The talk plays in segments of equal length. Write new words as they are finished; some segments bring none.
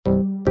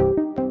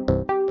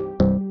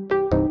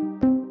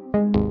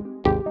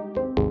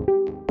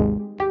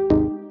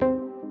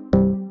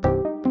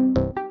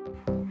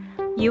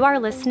You are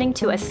listening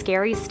to A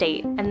Scary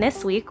State, and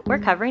this week we're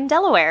covering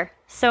Delaware.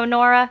 So,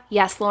 Nora.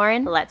 Yes,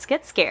 Lauren? Let's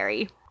get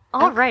scary.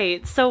 All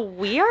right, so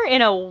we are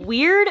in a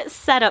weird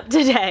setup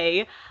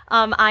today.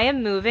 I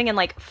am moving in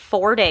like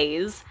 4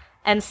 days,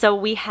 and so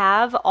we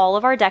have all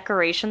of our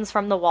decorations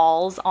from the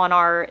walls on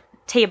our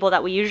table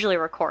that we usually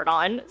record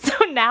on.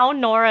 So now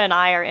Nora and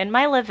I are in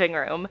my living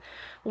room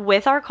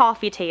with our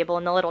coffee table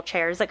and the little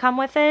chairs that come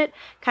with it.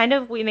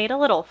 We made a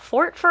little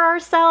fort for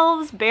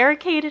ourselves,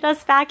 barricaded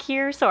us back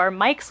here so our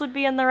mics would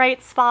be in the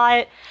right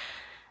spot.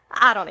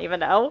 I don't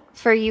even know.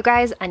 For you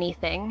guys,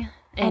 anything.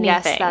 And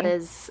yes, that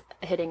is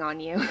hitting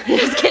on you.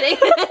 Just kidding.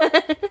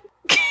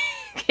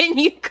 Can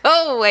you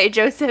go away,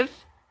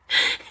 Joseph?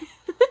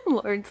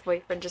 Lauren's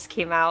boyfriend just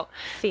came out.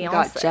 Fiance.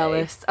 Got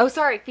jealous. Oh,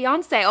 sorry,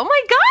 fiance. Oh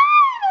my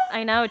god!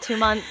 I know, 2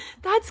 months.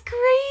 That's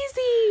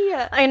crazy.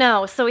 I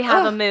know. So we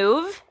have a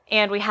move,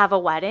 and we have a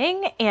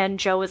wedding, and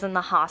Joe is in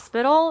the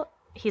hospital.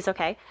 He's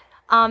okay.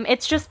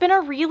 It's just been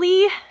a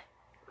really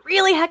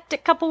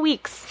hectic couple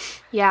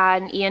weeks. Yeah,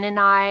 and Ian and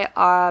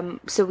I,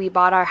 so we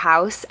bought our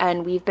house,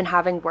 and we've been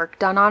having work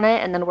done on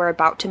it, and then we're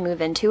about to move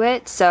into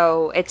it,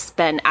 so it's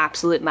been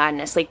absolute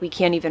madness. Like, we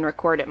can't even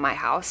record at my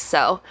house,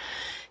 so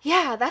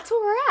yeah, that's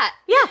where we're at.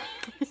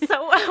 Yeah.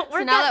 So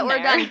we're now that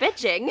we're done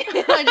bitching.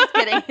 I'm just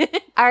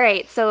kidding. All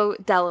right, so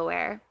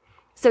Delaware.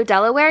 So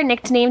Delaware,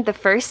 nicknamed the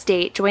first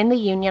state, joined the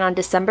Union on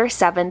December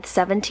 7th,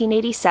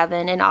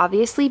 1787, and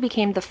obviously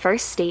became the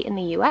first state in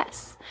the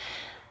U.S.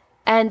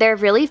 And they're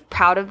really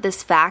proud of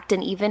this fact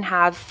and even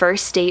have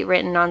first state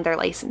written on their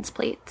license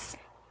plates.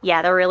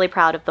 Yeah, they're really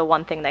proud of the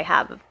one thing they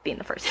have of being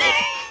the first state.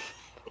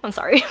 I'm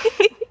sorry.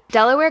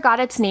 Delaware got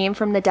its name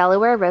from the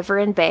Delaware River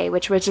and Bay,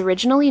 which was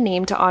originally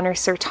named to honor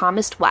Sir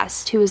Thomas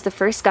West, who was the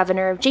first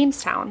governor of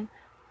Jamestown.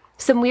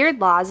 Some weird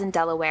laws in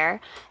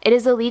Delaware. It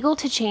is illegal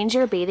to change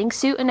your bathing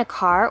suit in a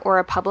car or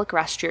a public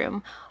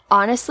restroom.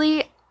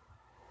 Honestly,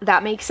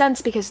 that makes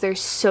sense because there's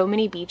so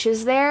many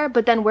beaches there,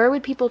 but then where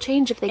would people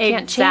change if they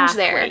can't change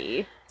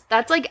there?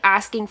 That's like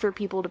asking for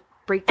people to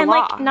break the law.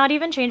 And like not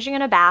even changing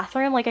in a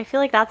bathroom. Like I feel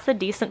like that's the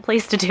decent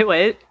place to do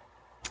it.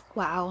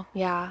 Wow.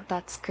 Yeah,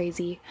 that's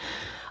crazy.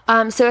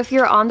 So if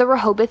you're on the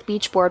Rehoboth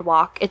Beach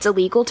Boardwalk, it's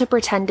illegal to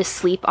pretend to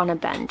sleep on a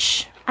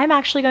bench. I'm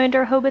actually going to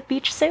Rehoboth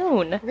Beach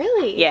soon.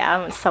 Really? Yeah,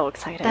 I'm so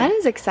excited. That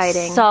is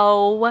exciting.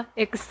 So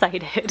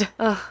excited.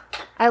 Ugh.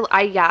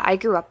 I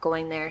grew up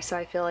going there, so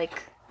I feel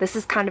like this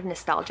is kind of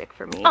nostalgic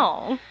for me.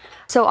 Oh.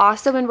 So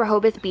also in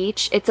Rehoboth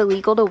Beach, it's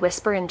illegal to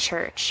whisper in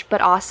church, but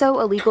also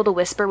illegal to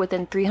whisper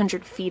within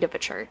 300 feet of a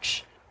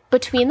church.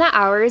 Between the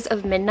hours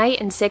of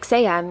midnight and 6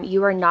 a.m.,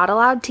 you are not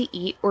allowed to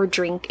eat or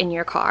drink in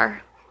your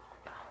car.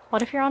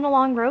 What if you're on a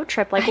long road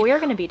trip like we are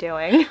going to be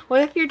doing?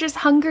 What if you're just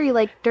hungry,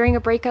 like, during a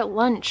break at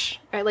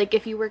lunch? Or, like,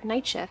 if you work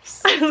night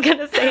shifts? I was going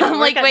to say, I'm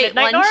like, wait,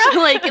 lunch?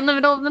 Like, in the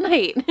middle of the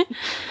night.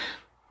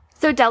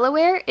 So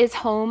Delaware is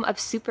home of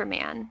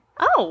Superman.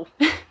 Oh.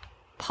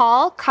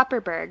 Paul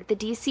Kupperberg, the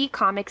DC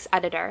Comics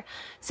editor,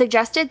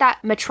 suggested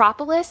that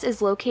Metropolis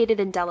is located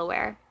in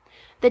Delaware.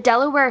 The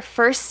Delaware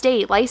first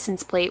state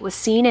license plate was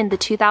seen in the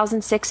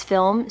 2006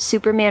 film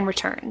Superman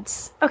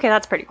Returns. Okay,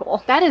 that's pretty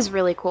cool. That is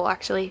really cool,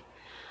 actually.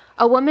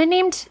 A woman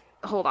named,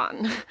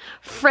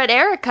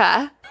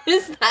 Frederica.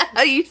 Is that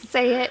how you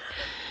say it?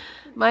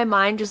 My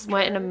mind just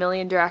went in a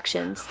million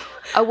directions.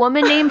 A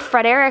woman named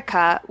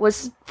Frederica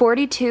was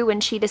 42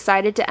 when she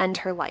decided to end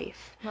her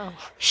life. Oh.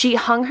 She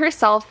hung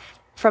herself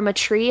from a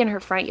tree in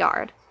her front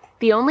yard.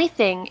 The only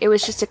thing, it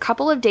was just a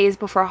couple of days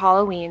before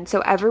Halloween,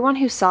 so everyone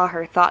who saw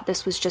her thought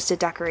this was just a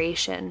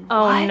decoration.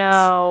 Oh, what?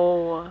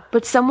 No.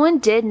 But someone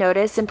did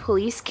notice, and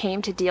police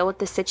came to deal with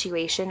the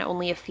situation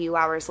only a few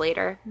hours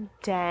later.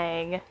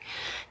 Dang.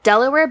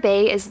 Delaware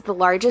Bay is the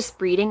largest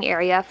breeding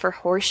area for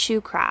horseshoe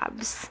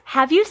crabs.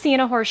 Have you seen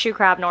a horseshoe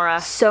crab,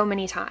 Nora? So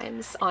many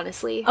times,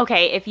 honestly.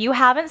 Okay, if you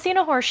haven't seen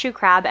a horseshoe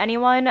crab,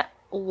 anyone,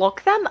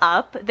 look them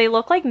up. They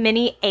look like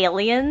mini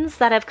aliens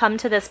that have come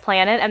to this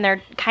planet, and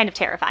they're kind of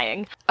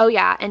terrifying. Oh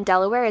yeah, and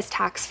Delaware is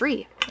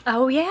tax-free.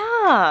 Oh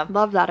yeah.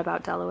 Love that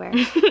about Delaware.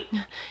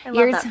 I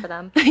love that for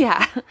them.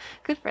 Yeah,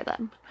 good for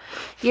them.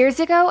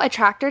 Years ago, a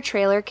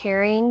tractor-trailer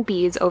carrying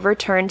bees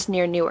overturned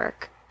near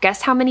Newark.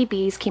 Guess how many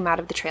bees came out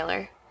of the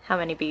trailer? How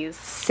many bees?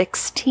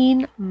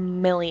 16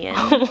 million.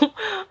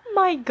 Oh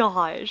my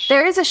gosh.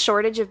 There is a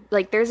shortage of,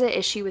 like, there's an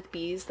issue with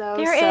bees, though.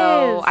 There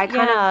so is, I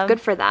kind of,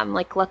 good for them.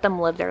 Like, let them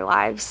live their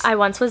lives. I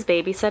once was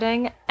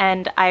babysitting,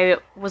 and I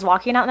was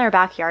walking out in their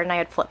backyard, and I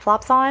had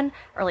flip-flops on,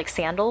 or, like,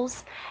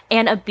 sandals,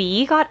 and a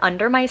bee got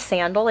under my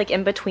sandal, like,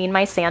 in between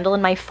my sandal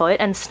and my foot,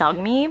 and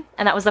stung me,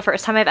 and that was the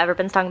first time I've ever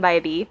been stung by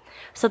a bee.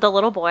 So the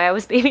little boy I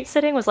was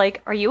babysitting was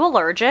like, "Are you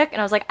allergic?" And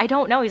I was like, "I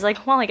don't know." He's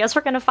like, "Well, I guess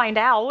we're gonna find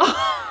out."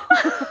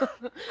 I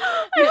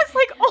was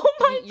like, "Oh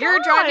my God. You're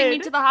driving me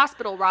to the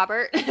hospital,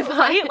 Robert."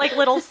 Right? Like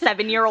little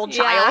 7-year-old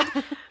child.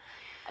 Yeah.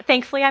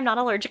 Thankfully, I'm not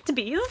allergic to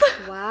bees.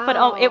 Wow.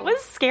 But it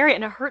was scary,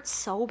 and it hurt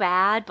so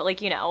bad. But,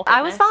 like, you know, Goodness.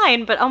 I was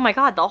fine. But, oh my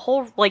God, the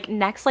whole, like,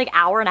 next, like,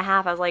 hour and a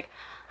half, I was like,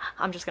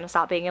 I'm just going to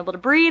stop being able to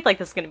breathe. Like,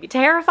 this is going to be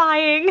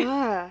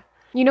terrifying.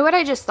 You know what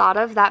I just thought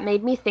of? That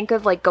made me think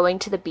of, like, going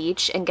to the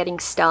beach and getting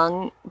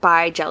stung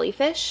by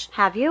jellyfish.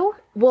 Have you?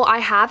 Well, I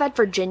have at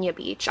Virginia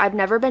Beach. I've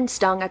never been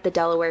stung at the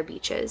Delaware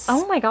beaches.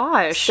 Oh my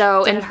gosh.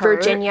 So, Did and it hurt?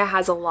 Virginia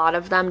has a lot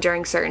of them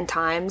during certain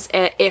times.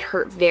 It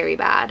hurt very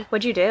bad.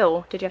 What'd you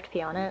do? Did you have to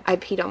pee on it? I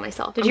peed on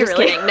myself. Did I'm you just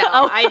really? kidding. No,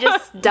 Oh. I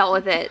just dealt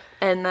with it,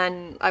 and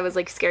then I was,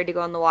 like, scared to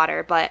go in the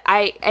water. But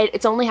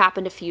it's only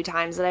happened a few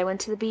times that I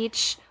went to the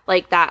beach,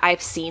 like, that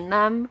I've seen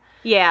them.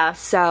 Yeah.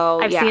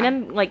 So, I've yeah. seen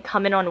him, like,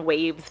 come in on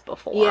waves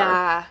before.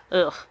 Yeah.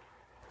 Ugh.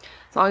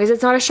 As long as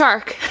it's not a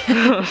shark.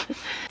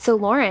 So,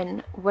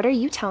 Lauren, what are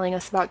you telling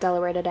us about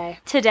Delaware today?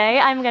 Today,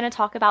 I'm going to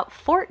talk about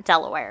Fort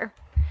Delaware.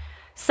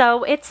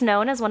 So, it's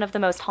known as one of the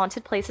most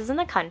haunted places in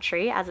the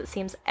country, as it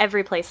seems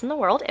every place in the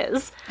world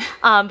is.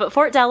 But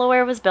Fort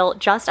Delaware was built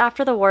just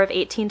after the War of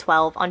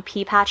 1812 on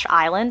Pea Patch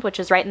Island, which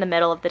is right in the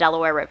middle of the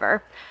Delaware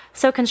River.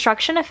 So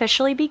construction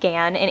officially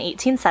began in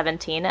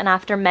 1817, and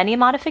after many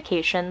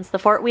modifications, the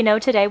fort we know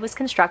today was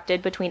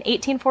constructed between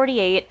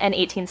 1848 and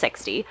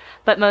 1860,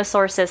 but most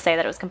sources say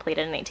that it was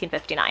completed in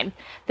 1859.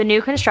 The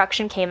new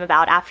construction came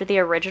about after the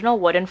original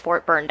wooden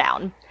fort burned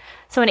down.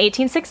 So in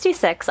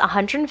 1866,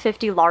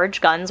 150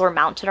 large guns were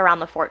mounted around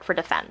the fort for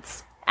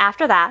defense.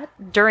 After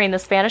that, during the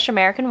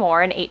Spanish-American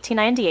War in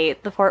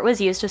 1898, the fort was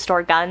used to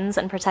store guns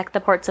and protect the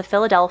ports of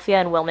Philadelphia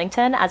and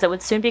Wilmington, as it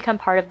would soon become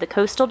part of the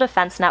coastal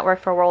defense network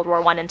for World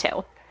War I and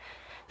II.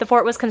 The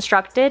fort was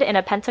constructed in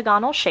a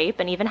pentagonal shape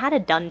and even had a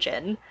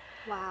dungeon.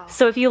 Wow.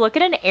 So if you look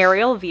at an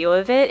aerial view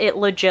of it, it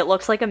legit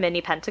looks like a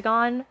mini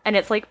pentagon, and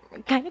it's, like,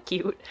 kind of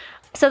cute.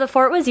 So the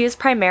fort was used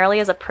primarily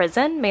as a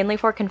prison, mainly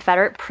for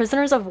Confederate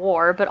prisoners of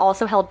war, but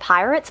also held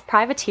pirates,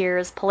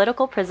 privateers,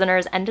 political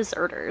prisoners, and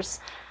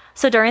deserters.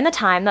 So during the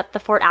time that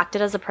the fort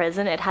acted as a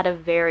prison, it had a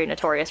very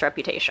notorious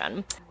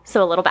reputation.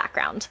 So a little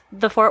background.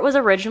 The fort was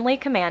originally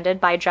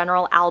commanded by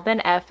General Albin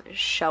F.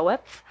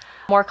 Schoepf,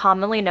 more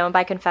commonly known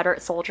by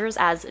Confederate soldiers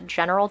as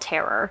General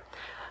Terror.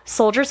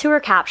 Soldiers who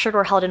were captured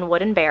were held in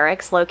wooden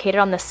barracks located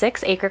on the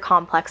 6-acre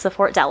complex of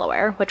Fort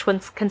Delaware, which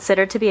was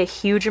considered to be a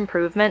huge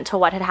improvement to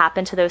what had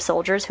happened to those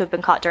soldiers who had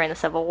been caught during the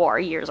Civil War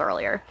years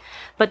earlier.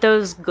 But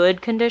those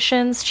good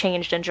conditions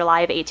changed in July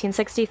of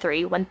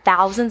 1863 when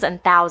thousands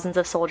and thousands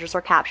of soldiers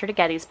were captured at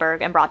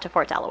Gettysburg and brought to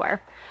Fort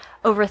Delaware.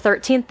 Over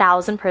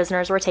 13,000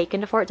 prisoners were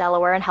taken to Fort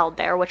Delaware and held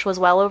there, which was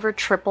well over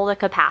triple the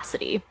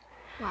capacity.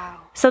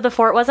 Wow. So the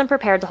fort wasn't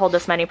prepared to hold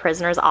this many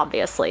prisoners,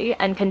 obviously,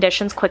 and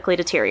conditions quickly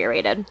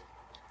deteriorated.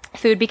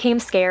 Food became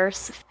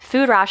scarce.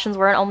 Food rations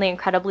weren't only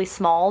incredibly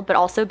small, but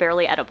also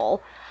barely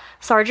edible.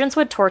 Sergeants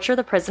would torture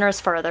the prisoners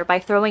further by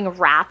throwing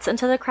rats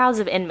into the crowds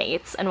of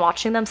inmates and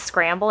watching them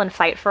scramble and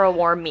fight for a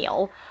warm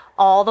meal,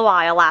 all the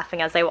while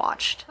laughing as they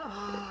watched.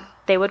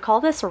 They would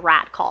call this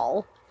rat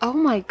call. Oh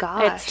my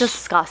gosh. It's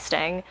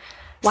disgusting.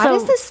 Why So-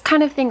 does this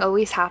kind of thing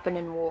always happen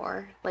in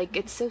war? Like,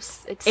 it's so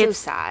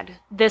sad.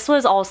 This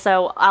was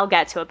also, I'll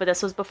get to it, but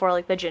this was before,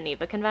 like, the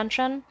Geneva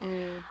Convention.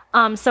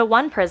 So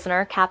one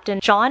prisoner,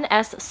 Captain John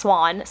S.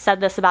 Swan,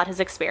 said this about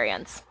his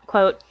experience.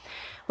 Quote,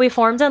 "We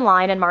formed in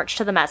line and marched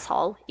to the mess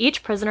hall.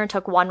 Each prisoner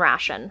took one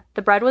ration.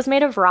 The bread was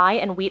made of rye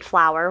and wheat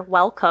flour,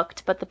 well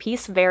cooked, but the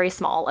piece very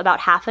small,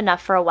 about half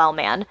enough for a well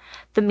man.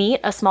 The meat,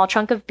 a small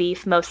chunk of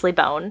beef, mostly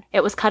bone.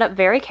 It was cut up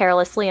very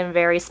carelessly and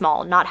very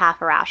small, not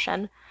half a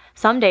ration.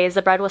 Some days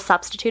the bread was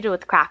substituted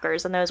with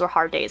crackers, and those were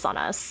hard days on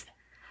us.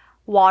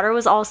 Water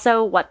was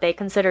also what they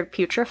considered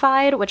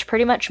putrefied, which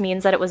pretty much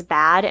means that it was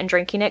bad, and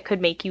drinking it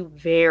could make you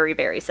very,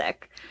 very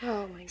sick.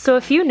 Oh my god. So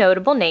a few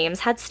notable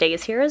names had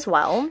stays here as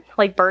well,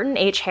 like Burton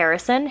H.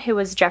 Harrison, who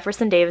was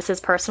Jefferson Davis's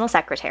personal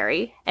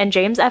secretary, and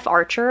James F.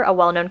 Archer, a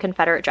well-known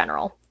Confederate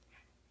general.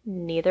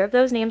 Neither of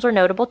those names were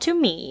notable to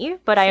me,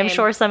 but I am Same.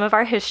 sure some of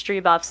our history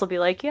buffs will be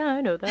like, yeah,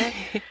 I know that.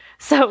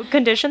 So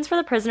conditions for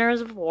the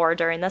prisoners of war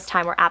during this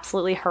time were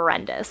absolutely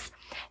horrendous.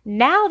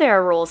 Now there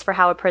are rules for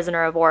how a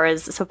prisoner of war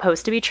is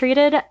supposed to be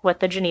treated with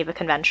the Geneva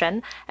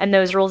Convention, and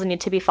those rules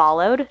need to be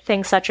followed.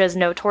 Things such as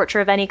no torture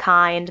of any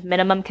kind,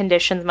 minimum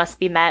conditions must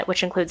be met,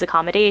 which includes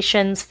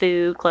accommodations,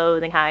 food,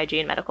 clothing,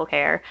 hygiene, medical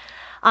care.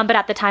 But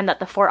at the time that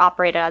the fort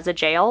operated as a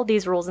jail,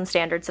 these rules and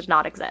standards did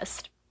not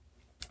exist.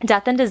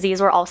 Death and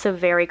disease were also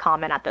very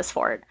common at this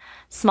fort.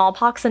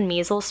 Smallpox and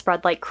measles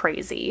spread like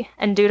crazy,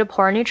 and due to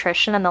poor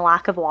nutrition and the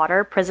lack of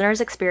water, prisoners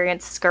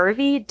experienced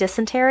scurvy,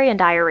 dysentery, and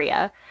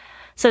diarrhea.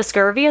 So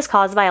scurvy is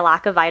caused by a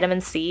lack of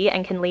vitamin C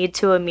and can lead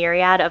to a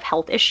myriad of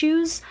health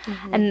issues.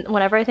 And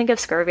whenever I think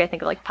of scurvy, I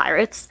think of, like,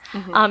 pirates.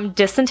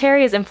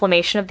 Dysentery is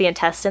inflammation of the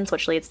intestines,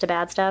 which leads to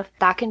bad stuff.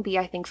 That can be,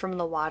 I think, from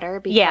the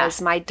water, Yeah.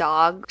 because my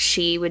dog,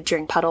 she would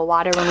drink puddle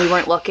water when we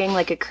weren't looking,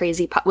 like a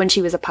crazy when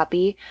she was a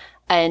puppy.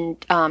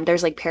 And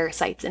there's, like,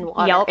 parasites in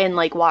water, Yep. in,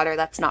 like, water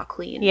that's not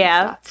clean.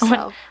 Yeah. And stuff,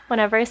 so.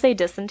 Whenever I say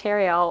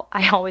dysentery,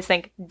 I always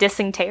think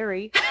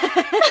dysentery.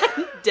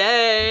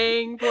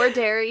 Dang, poor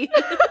Terry.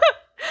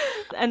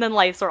 And then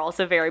lice were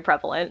also very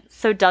prevalent.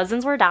 So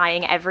dozens were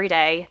dying every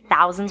day.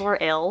 Thousands were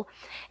ill.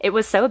 It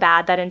was so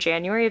bad that in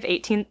January of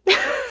 18...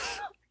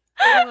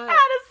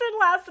 Addison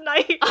last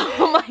night.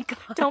 Oh my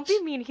god. Don't be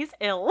mean. He's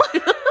ill.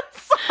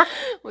 Sorry.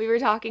 We were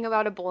talking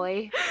about a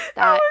boy.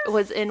 that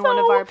was in one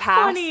of our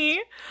past.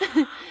 Funny.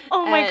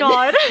 Oh my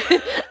God.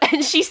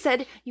 And she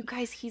said, "You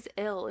guys, he's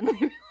ill." And we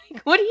were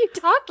like, "What are you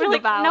talking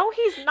about?" No,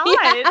 he's not.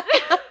 Yeah.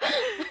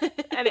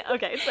 And,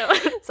 okay, so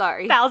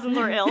sorry. Thousands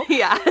were ill.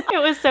 Yeah.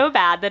 It was so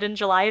bad that in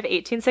July of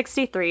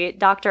 1863,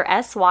 Dr.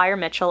 S. Wire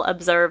Mitchell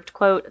observed,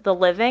 quote, "the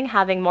living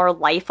having more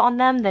life on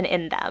them than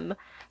in them."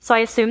 So I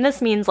assume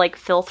this means like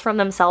filth from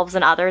themselves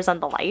and others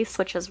and the lice,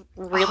 which is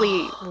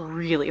really,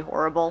 really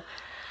horrible.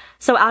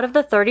 So out of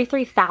the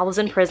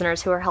 33,000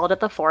 prisoners who were held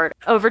at the fort,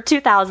 over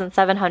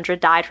 2,700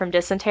 died from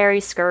dysentery,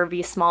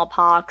 scurvy,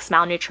 smallpox,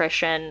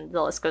 malnutrition,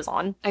 the list goes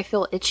on. I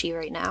feel itchy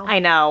right now. I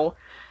know.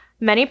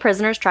 Many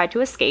prisoners tried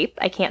to escape.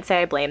 I can't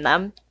say I blame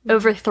them.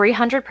 Over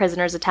 300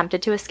 prisoners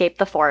attempted to escape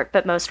the fort,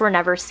 but most were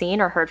never seen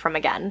or heard from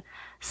again.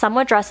 Some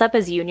would dress up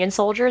as Union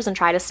soldiers and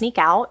try to sneak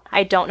out.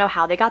 I don't know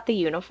how they got the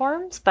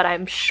uniforms, but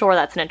I'm sure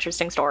that's an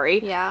interesting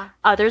story. Yeah.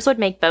 Others would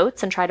make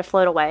boats and try to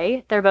float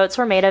away. Their boats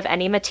were made of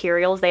any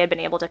materials they had been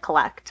able to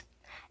collect.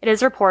 It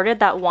is reported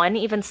that one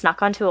even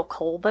snuck onto a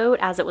coal boat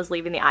as it was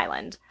leaving the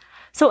island.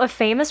 So a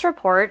famous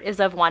report is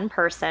of one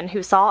person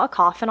who saw a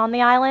coffin on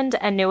the island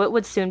and knew it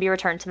would soon be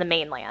returned to the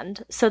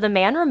mainland. So the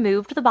man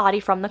removed the body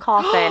from the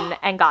coffin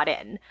and got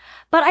in.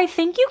 But I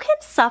think you can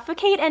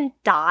suffocate and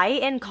die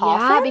in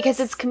coffins. Yeah, because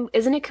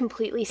isn't it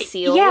completely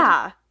sealed?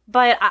 Yeah,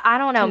 but I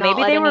don't know.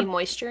 Maybe Maybe they were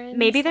moisture in.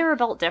 Maybe they were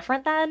built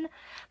different then.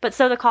 But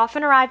so the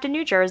coffin arrived in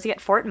New Jersey at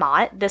Fort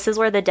Mott. This is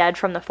where the dead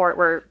from the fort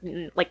were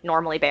like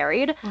normally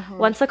buried. Mm-hmm.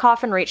 Once the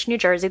coffin reached New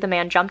Jersey, the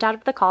man jumped out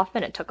of the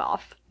coffin and took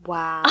off.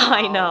 Wow.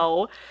 I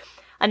know.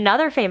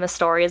 Another famous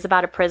story is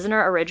about a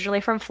prisoner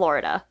originally from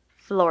Florida.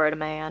 Florida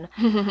man.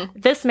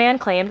 This man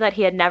claimed that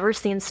he had never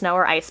seen snow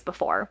or ice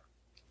before.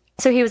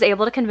 So he was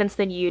able to convince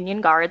the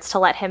Union guards to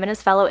let him and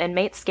his fellow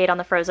inmates skate on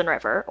the frozen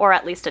river, or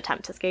at least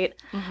attempt to skate.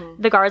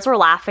 Mm-hmm. The guards were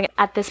laughing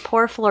at this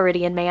poor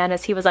Floridian man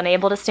as he was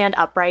unable to stand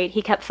upright.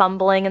 He kept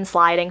fumbling and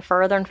sliding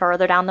further and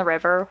further down the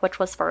river, which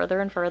was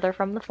further and further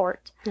from the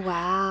fort.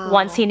 Wow.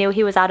 Once he knew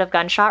he was out of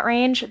gunshot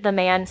range, the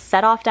man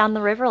set off down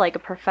the river like a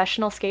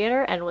professional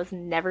skater and was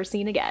never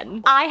seen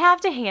again. I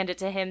have to hand it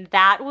to him.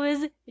 That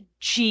was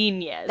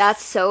genius.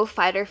 That's so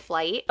fight or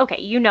flight. Okay,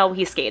 you know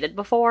he skated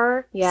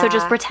before. Yeah. So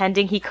just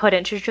pretending he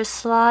couldn't to just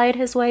slide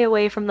his way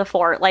away from the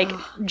fort. Like,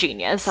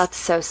 genius. That's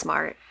so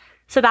smart.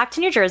 So back to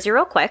New Jersey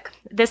real quick.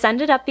 This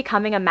ended up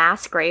becoming a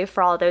mass grave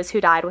for all those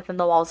who died within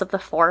the walls of the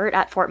fort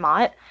at Fort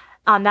Mott.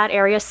 That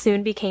area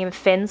soon became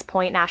Finn's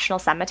Point National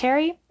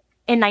Cemetery.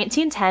 In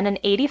 1910, an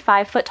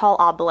 85-foot tall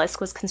obelisk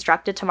was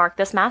constructed to mark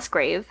this mass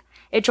grave.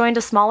 It joined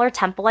a smaller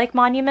temple-like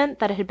monument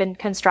that had been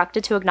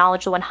constructed to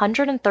acknowledge the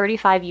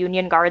 135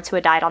 Union guards who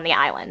had died on the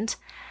island.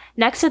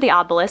 Next to the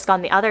obelisk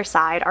on the other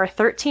side are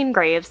 13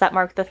 graves that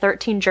mark the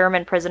 13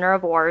 German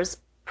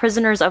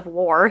prisoners of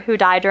war who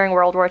died during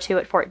World War II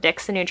at Fort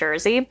Dix in New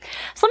Jersey.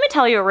 So let me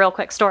tell you a real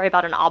quick story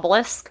about an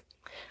obelisk.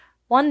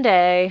 One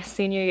day,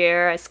 senior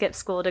year, I skipped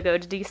school to go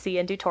to D.C.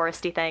 and do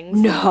touristy things.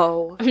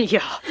 No.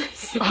 Yeah.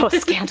 So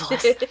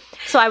scandalous.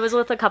 So I was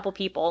with a couple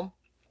people.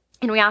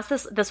 And we asked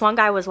this one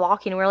guy was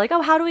walking, and we were like,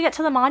 "Oh, how do we get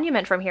to the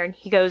monument from here?" And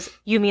he goes,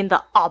 "You mean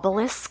the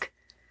obelisk?"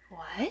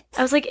 What?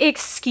 I was like,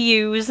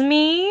 "Excuse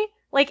me?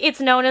 Like, it's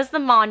known as the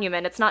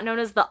monument. It's not known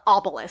as the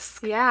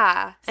obelisk."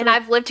 Yeah. So, and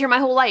I've lived here my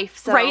whole life,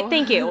 so. Right,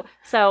 thank you.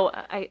 So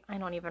I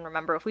don't even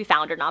remember if we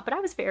found it or not, but I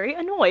was very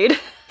annoyed.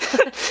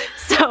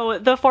 So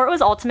the fort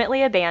was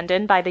ultimately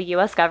abandoned by the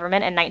U.S.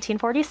 government in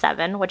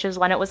 1947, which is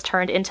when it was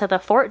turned into the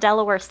Fort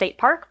Delaware State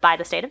Park by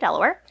the state of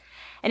Delaware.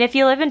 And if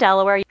you live in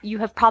Delaware, you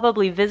have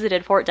probably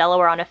visited Fort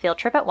Delaware on a field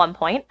trip at one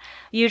point.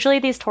 Usually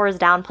these tours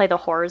downplay the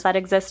horrors that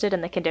existed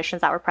and the conditions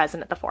that were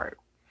present at the fort.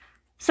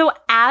 So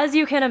as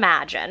you can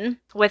imagine,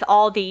 with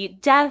all the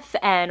death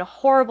and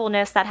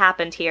horribleness that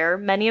happened here,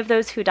 many of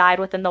those who died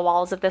within the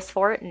walls of this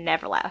fort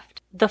never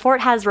left. The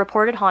fort has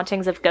reported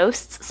hauntings of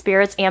ghosts,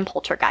 spirits, and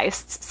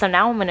poltergeists. So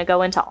now I'm going to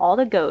go into all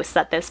the ghosts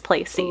that this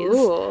place sees.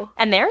 Ooh.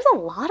 And there's a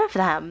lot of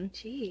them.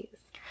 Jeez.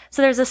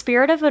 So there's a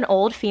spirit of an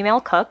old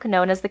female cook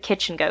known as the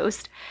kitchen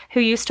ghost who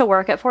used to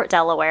work at Fort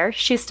Delaware.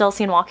 She's still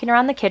seen walking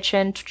around the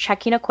kitchen,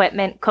 checking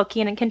equipment,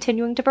 cooking, and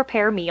continuing to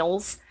prepare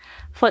meals.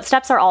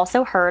 Footsteps are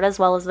also heard, as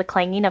well as the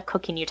clanging of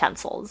cooking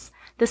utensils.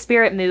 The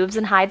spirit moves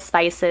and hides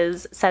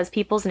spices, says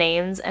people's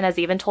names, and has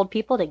even told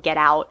people to get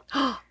out.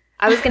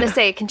 I was going to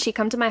say, can she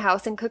come to my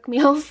house and cook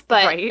meals?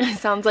 But right. It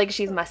sounds like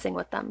she's messing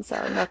with them, so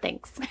no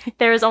thanks.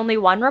 There is only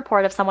one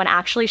report of someone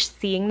actually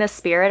seeing this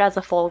spirit as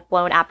a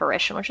full-blown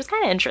apparition, which is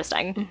kind of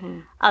interesting. Mm-hmm.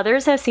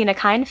 Others have seen a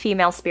kind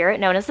female spirit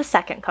known as the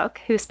second cook,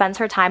 who spends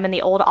her time in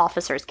the old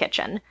officer's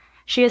kitchen.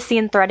 She is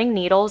seen threading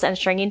needles and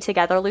stringing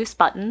together loose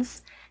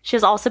buttons. She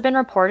has also been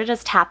reported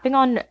as tapping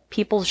on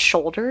people's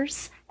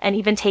shoulders and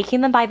even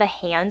taking them by the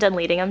hand and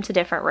leading them to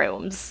different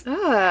rooms.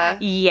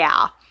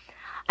 Yeah.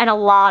 And a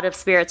lot of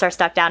spirits are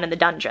stuck down in the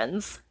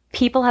dungeons.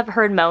 People have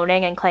heard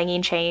moaning and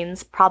clanging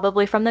chains,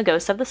 probably from the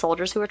ghosts of the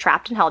soldiers who were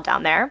trapped and held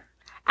down there.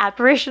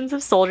 Apparitions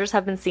of soldiers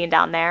have been seen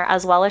down there,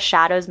 as well as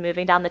shadows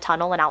moving down the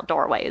tunnel and out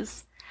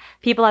doorways.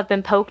 People have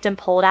been poked and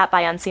pulled at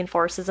by unseen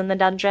forces in the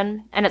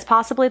dungeon, and it's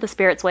possibly the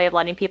spirit's way of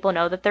letting people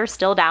know that they're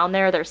still down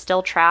there, they're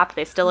still trapped,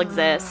 they still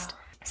exist.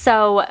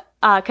 So,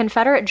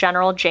 Confederate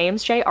General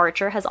James J.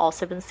 Archer has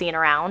also been seen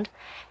around.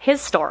 His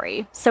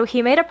story. So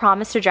he made a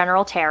promise to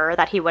General Terror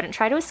that he wouldn't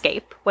try to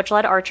escape, which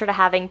led Archer to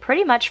having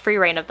pretty much free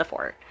reign of the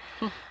fort.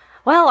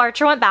 Well,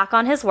 Archer went back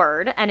on his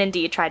word and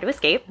indeed tried to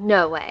escape.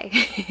 No way.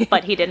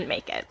 But he didn't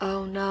make it.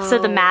 Oh, no. So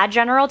the mad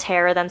General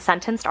Terror then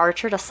sentenced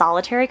Archer to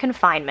solitary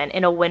confinement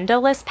in a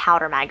windowless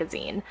powder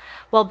magazine.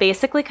 While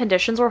basically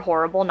conditions were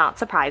horrible, not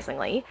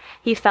surprisingly,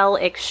 he fell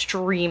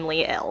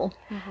extremely ill.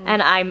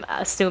 And I'm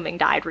assuming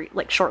died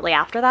shortly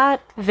after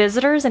that.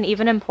 Visitors and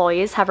even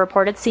employees have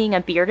reported seeing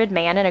a bearded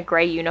man in a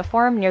gray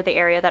uniform near the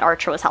area that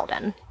Archer was held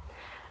in.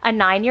 A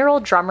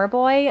 9-year-old drummer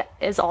boy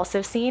is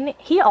also seen.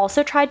 He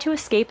also tried to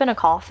escape in a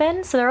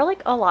coffin, so there are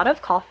a lot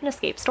of coffin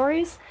escape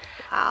stories.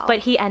 Wow. But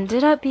he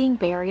ended up being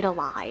buried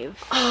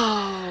alive.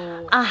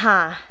 Oh.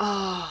 Uh-huh.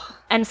 Oh.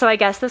 And so I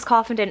guess this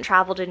coffin didn't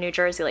travel to New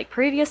Jersey like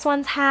previous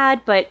ones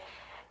had, but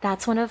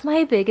that's one of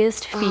my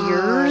biggest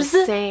fears.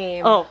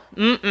 Same. Oh,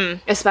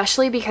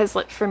 Especially because,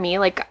 for me,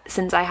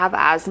 since I have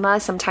asthma,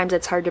 sometimes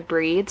it's hard to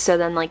breathe, so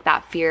then,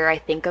 that fear, I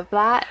think of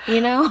that,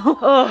 you know?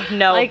 Oh,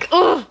 no.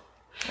 Oh.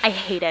 I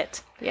hate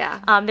it.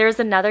 Yeah. There's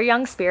another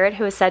young spirit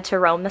who is said to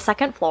roam the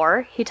second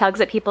floor. He tugs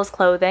at people's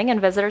clothing,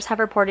 and visitors have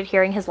reported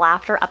hearing his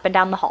laughter up and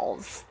down the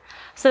halls.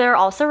 So there are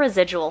also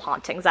residual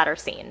hauntings that are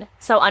seen.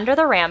 So under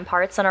the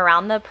ramparts and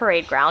around the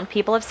parade ground,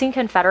 people have seen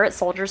Confederate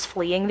soldiers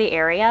fleeing the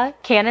area.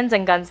 Cannons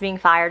and guns being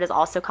fired is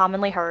also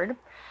commonly heard.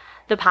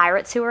 The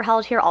pirates who were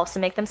held here also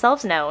make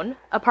themselves known.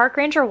 A park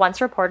ranger once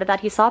reported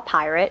that he saw a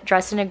pirate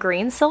dressed in a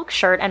green silk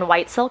shirt and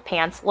white silk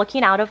pants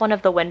looking out of one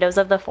of the windows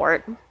of the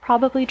fort,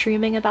 probably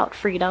dreaming about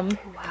freedom.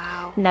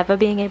 Wow. Never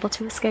being able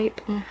to escape.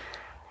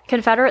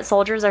 Confederate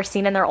soldiers are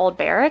seen in their old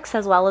barracks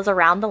as well as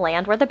around the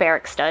land where the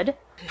barracks stood.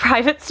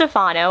 Private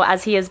Stefano,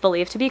 as he is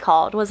believed to be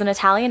called, was an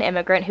Italian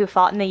immigrant who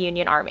fought in the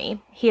Union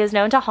Army. He is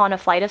known to haunt a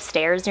flight of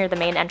stairs near the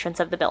main entrance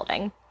of the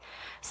building.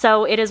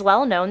 So it is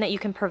well known that you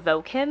can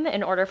provoke him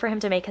in order for him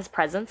to make his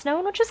presence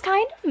known, which is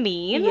kind of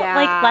mean.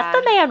 Yeah. Let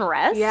the man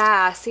rest.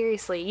 Yeah,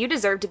 seriously. You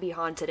deserve to be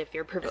haunted if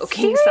you're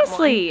provoking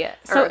Seriously.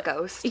 someone. Or a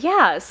ghost.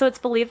 Yeah, so it's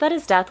believed that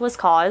his death was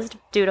caused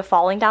due to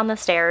falling down the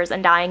stairs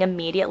and dying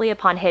immediately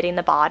upon hitting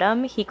the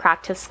bottom. He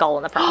cracked his skull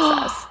in the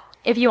process.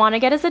 If you want to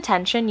get his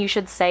attention, you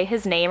should say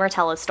his name or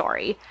tell his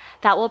story.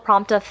 That will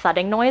prompt a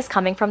thudding noise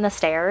coming from the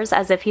stairs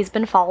as if he's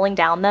been falling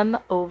down them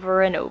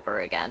over and over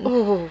again.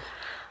 Ooh.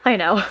 I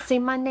know. Say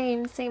my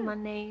name, say my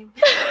name.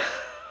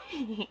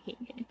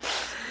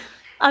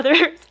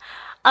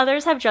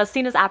 Others have just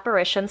seen his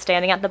apparition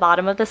standing at the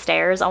bottom of the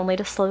stairs, only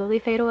to slowly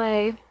fade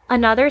away.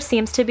 Another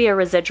seems to be a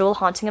residual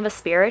haunting of a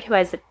spirit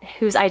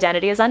whose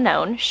identity is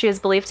unknown. She is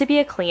believed to be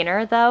a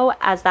cleaner, though,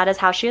 as that is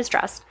how she is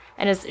dressed,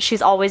 and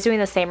she's always doing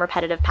the same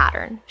repetitive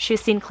pattern.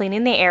 She's seen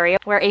cleaning the area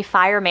where a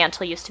fire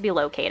mantle used to be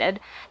located.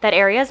 That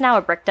area is now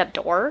a bricked-up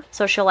door,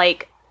 so she'll,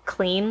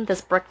 clean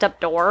this bricked up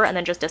door and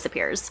then just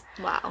disappears.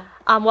 Wow.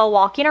 While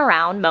walking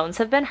around, moans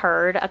have been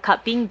heard. A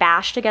cup being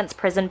bashed against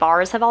prison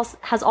bars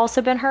has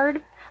also been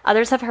heard.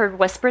 Others have heard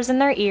whispers in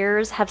their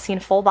ears, have seen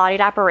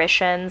full-bodied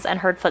apparitions, and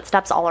heard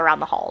footsteps all around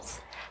the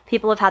halls.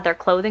 People have had their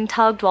clothing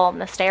tugged while in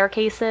the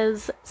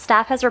staircases.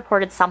 Staff has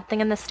reported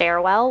something in the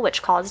stairwell,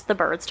 which caused the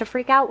birds to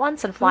freak out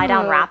once and fly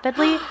down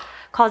rapidly,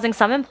 causing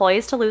some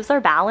employees to lose their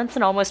balance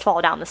and almost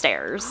fall down the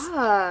stairs.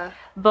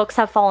 Books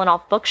have fallen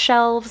off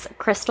bookshelves,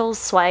 crystals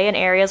sway in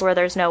areas where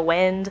there's no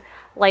wind,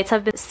 lights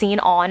have been seen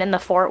on in the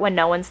fort when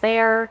no one's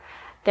there.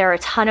 There are a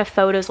ton of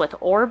photos with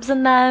orbs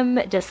in them,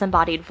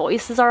 disembodied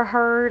voices are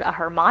heard, a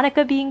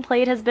harmonica being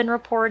played has been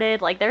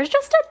reported. There's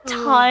just a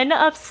ton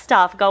of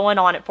stuff going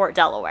on at Fort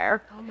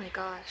Delaware. Oh my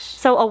gosh.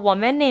 So a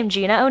woman named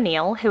Gina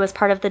O'Neill, who was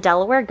part of the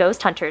Delaware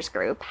Ghost Hunters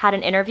group, had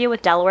an interview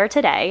with Delaware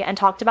Today and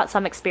talked about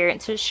some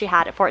experiences she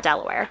had at Fort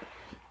Delaware.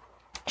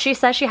 She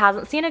says she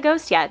hasn't seen a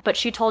ghost yet, but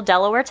she told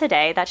Delaware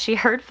Today that she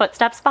heard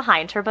footsteps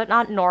behind her, but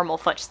not normal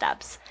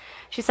footsteps.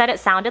 She said it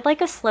sounded like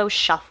a slow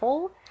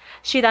shuffle.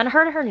 She then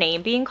heard her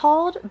name being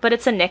called, but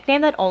it's a nickname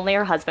that only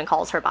her husband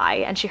calls her by,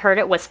 and she heard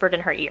it whispered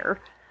in her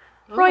ear.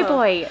 Roy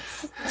boy,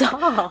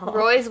 stop.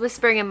 Roy's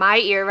whispering in my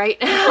ear right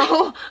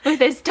now with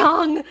his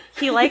tongue.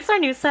 He likes our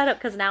new setup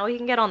because now he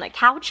can get on the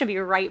couch and be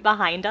right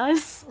behind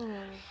us. All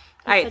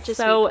right, Such a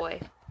sweet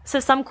boy.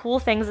 So some cool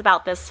things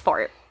about this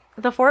fort.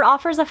 The fort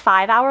offers a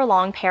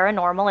 5-hour-long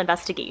paranormal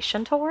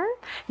investigation tour.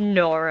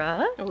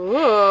 Nora.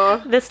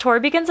 Ooh. This tour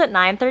begins at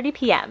 9:30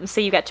 p.m.,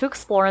 so you get to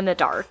explore in the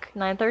dark.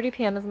 9:30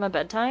 p.m. is my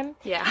bedtime.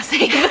 Yeah,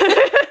 same.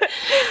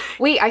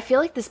 Wait, I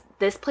feel like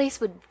this place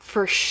would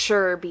for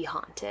sure be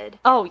haunted.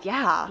 Oh,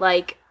 yeah.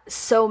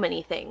 So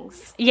many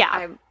things.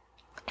 Yeah.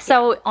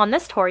 So on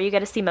this tour, you get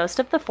to see most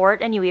of the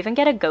fort, and you even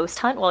get a ghost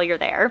hunt while you're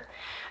there.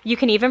 You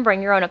can even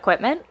bring your own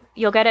equipment.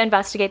 you'll get to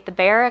investigate the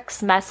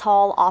barracks, mess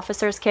hall,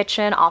 officer's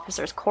kitchen,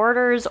 officer's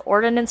quarters,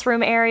 ordnance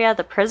room area,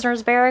 the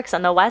prisoner's barracks,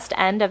 and the west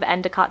end of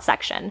Endicott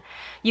section.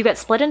 You get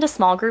split into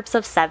small groups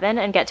of 7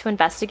 and get to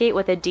investigate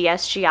with a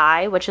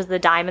DSGI, which is the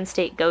Diamond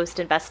State Ghost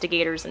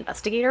Investigators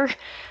Investigator.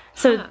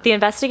 So the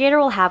investigator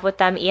will have with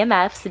them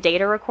EMFs,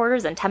 data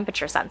recorders, and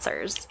temperature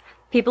sensors.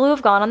 People who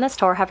have gone on this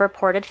tour have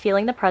reported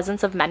feeling the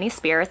presence of many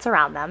spirits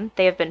around them.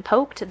 They have been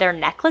poked, their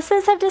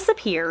necklaces have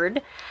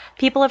disappeared.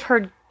 People have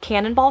heard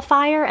cannonball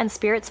fire, and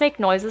spirits make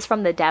noises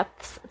from the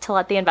depths to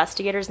let the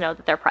investigators know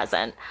that they're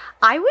present.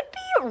 I would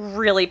be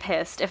really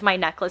pissed if my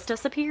necklace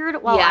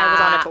disappeared while I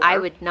was on a tour. I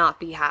would not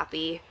be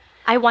happy.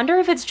 I wonder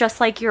if it's just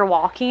like you're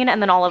walking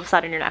and then all of a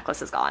sudden your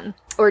necklace is gone.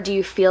 Or do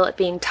you feel it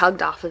being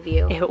tugged off of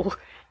you?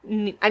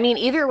 Ew. I mean,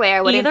 either way,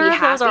 I wouldn't be happy.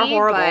 Either of those are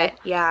horrible.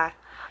 But yeah.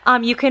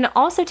 You can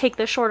also take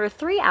the shorter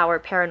 3-hour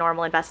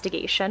paranormal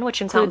investigation,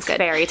 which includes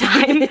fairy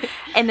time.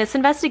 In this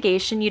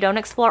investigation, you don't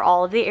explore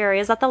all of the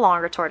areas that the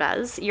longer tour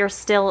does.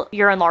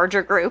 You're in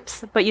larger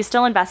groups, but you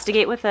still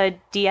investigate with a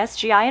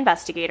DSGI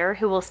investigator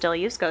who will still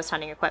use ghost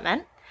hunting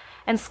equipment.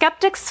 And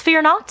skeptics,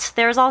 fear not,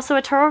 there's also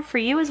a tour for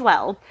you as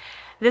well.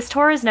 This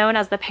tour is known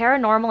as the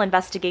Paranormal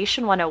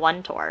Investigation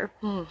 101 tour.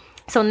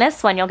 So in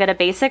this one, you'll get a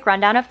basic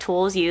rundown of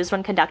tools used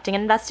when conducting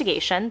an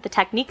investigation, the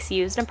techniques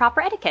used, and proper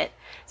etiquette.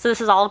 So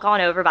this is all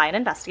gone over by an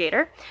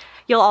investigator.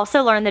 You'll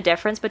also learn the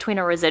difference between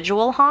a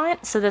residual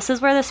haunt. So this is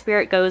where the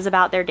spirit goes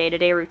about their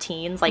day-to-day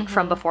routines, like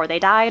from before they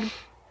died.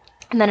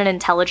 And then an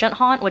intelligent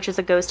haunt, which is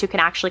a ghost who can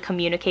actually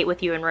communicate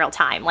with you in real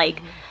time,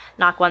 like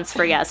knock once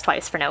for yes,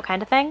 twice for no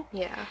kind of thing.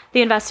 Yeah.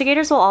 The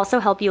investigators will also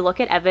help you look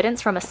at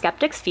evidence from a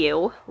skeptic's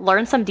view,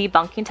 learn some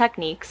debunking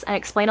techniques, and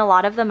explain a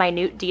lot of the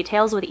minute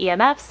details with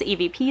EMFs,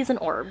 EVPs, and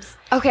orbs.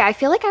 Okay, I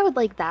feel like I would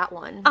like that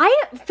one. I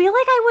feel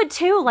like I would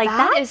too. Like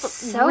that that's is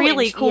so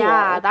really cool.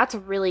 Yeah, that's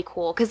really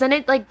cool because then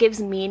it like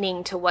gives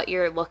meaning to what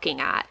you're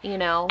looking at, you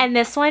know. And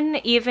this one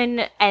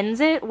even ends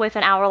it with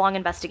an hour-long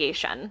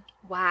investigation.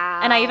 Wow.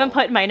 And I even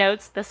put in my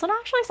notes, this one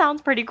actually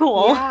sounds pretty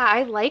cool. Yeah,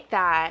 I like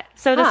that.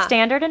 So the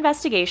standard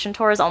investigation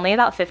tour is only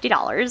about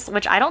 $50,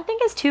 which I don't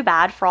think is too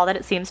bad for all that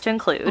it seems to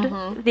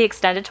include. The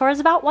extended tour is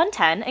about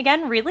 $110.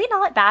 Again, really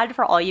not bad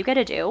for all you get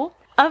to do.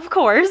 Of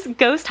course,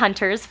 Ghost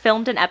Hunters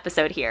filmed an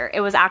episode here. It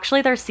was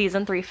actually their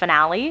season 3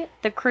 finale.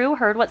 The crew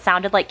heard what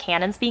sounded like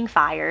cannons being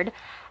fired,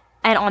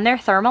 and on their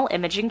thermal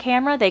imaging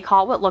camera, they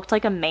caught what looked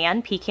like a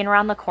man peeking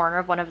around the corner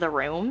of one of the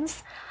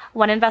rooms.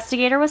 One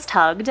investigator was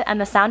tugged,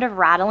 and the sound of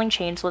rattling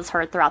chains was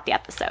heard throughout the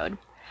episode.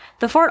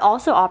 The fort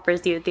also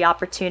offers you the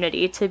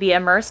opportunity to be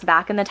immersed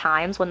back in the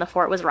times when the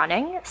fort was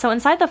running. So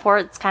inside the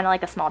fort, it's kind of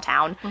like a small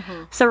town.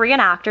 So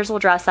reenactors will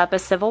dress up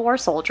as Civil War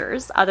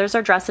soldiers. Others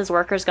are dressed as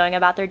workers going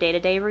about their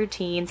day-to-day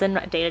routines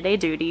and day-to-day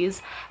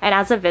duties. And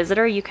as a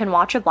visitor, you can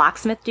watch a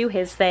blacksmith do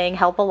his thing,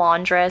 help a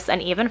laundress,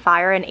 and even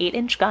fire an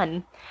 8-inch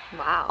gun.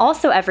 Wow.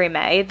 Also every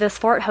May, this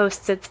fort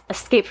hosts its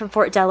Escape from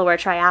Fort Delaware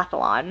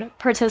triathlon.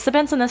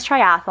 Participants in this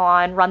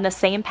triathlon run the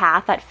same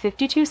path that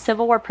 52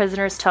 Civil War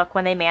prisoners took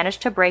when they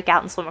managed to break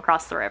out and swim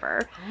across the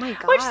river. Oh my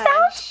gosh. Which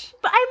sounds,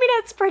 I mean,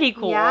 it's pretty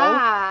cool.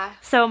 Yeah.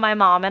 So my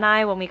mom and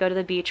I, when we go to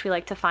the beach, we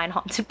like to find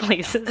haunted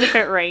places if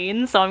it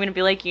rains. So I'm going to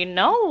be like, you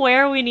know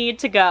where we need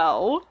to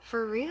go.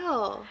 For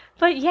real.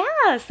 But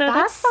yeah, so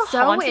that's the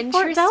so haunted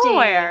Fort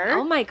Delaware.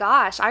 Oh my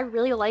gosh, I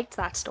really liked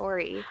that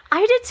story.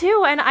 I did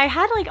too, and I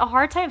had like a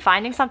hard time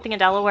finding something in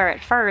Delaware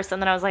at first, and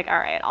then I was like, all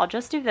right, I'll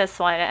just do this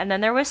one. And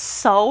then there was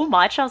so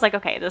much, I was like,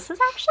 okay, this is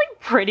actually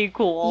pretty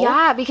cool.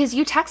 Yeah, because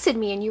you texted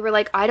me and you were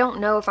like, I don't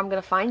know if I'm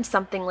going to find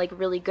something like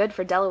really good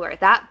for Delaware.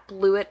 That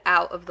blew it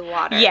out of the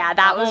water. Yeah,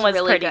 that one was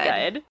really pretty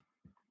good.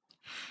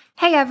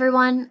 Hey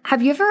everyone,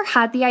 have you ever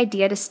had the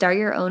idea to start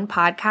your own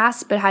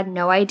podcast but had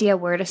no idea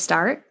where to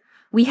start?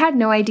 We had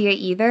no idea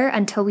either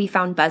until we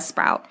found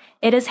Buzzsprout.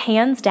 It is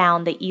hands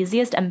down the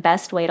easiest and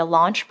best way to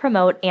launch,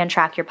 promote, and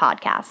track your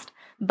podcast.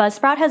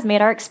 Buzzsprout has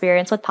made our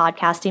experience with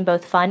podcasting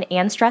both fun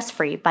and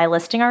stress-free by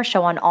listing our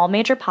show on all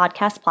major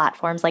podcast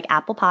platforms like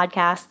Apple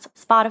Podcasts,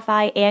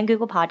 Spotify, and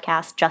Google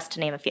Podcasts, just to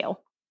name a few.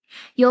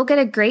 You'll get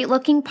a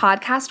great-looking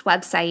podcast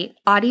website,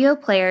 audio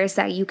players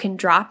that you can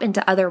drop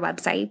into other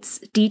websites,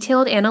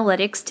 detailed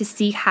analytics to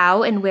see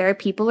how and where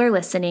people are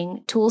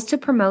listening, tools to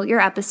promote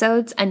your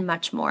episodes, and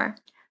much more.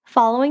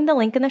 Following the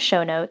link in the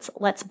show notes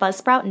lets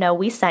Buzzsprout know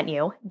we sent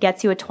you,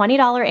 gets you a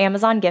 $20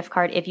 Amazon gift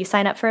card if you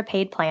sign up for a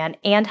paid plan,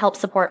 and helps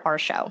support our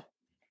show.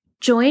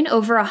 Join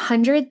over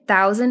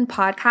 100,000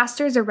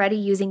 podcasters already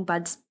using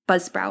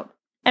Buzzsprout.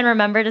 And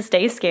remember to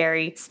stay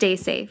scary. Stay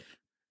safe.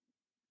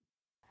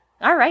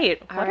 All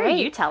right. What are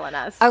you telling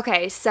us?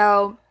 Okay,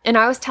 so, and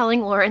I was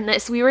telling Lauren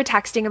this. We were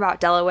texting about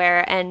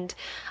Delaware, and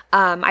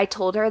I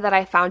told her that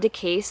I found a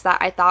case that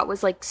I thought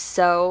was like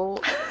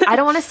so, I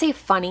don't want to say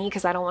funny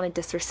because I don't want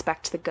to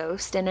disrespect the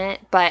ghost in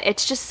it, but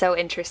it's just so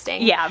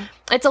interesting. Yeah.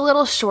 It's a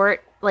little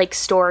short like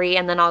story,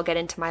 and then I'll get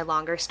into my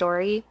longer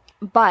story.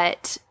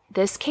 But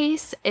this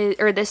case is,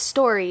 or this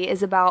story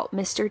is about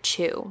Mr.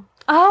 Chu.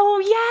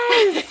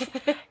 Oh, yes.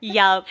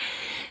 Yup.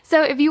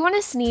 So if you want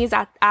to sneeze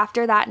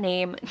after that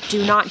name,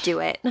 do not do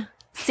it.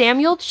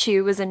 Samuel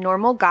Chu was a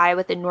normal guy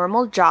with a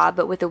normal job,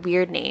 but with a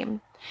weird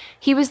name.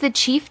 He was the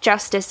Chief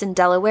Justice in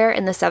Delaware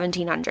in the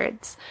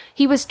 1700s.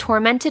 He was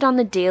tormented on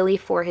the daily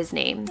for his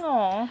name.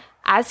 Aww.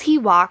 As he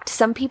walked,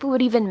 some people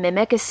would even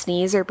mimic a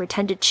sneeze or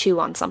pretend to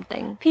chew on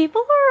something.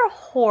 People are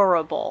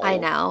horrible. I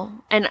know.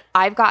 And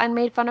I've gotten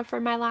made fun of for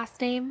my last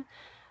name.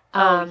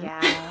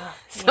 Yeah.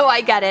 So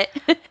I get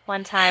it.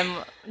 One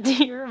time, do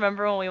you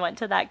remember when we went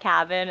to that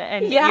cabin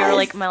and Yes. you were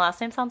like, my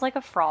last name sounds like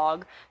a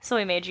frog, so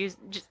we made you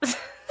just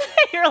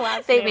your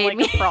last They name made like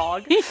me. a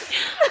frog.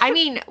 I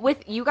mean,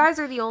 with you guys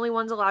are the only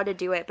ones allowed to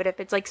do it, but if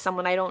it's like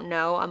someone I don't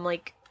know, I'm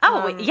like,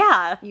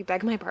 Yeah. you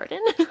beg my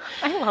pardon?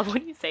 I love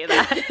when you say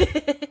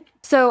that.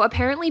 So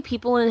apparently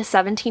people in the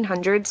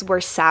 1700s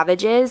were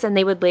savages, and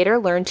they would later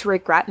learn to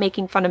regret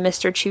making fun of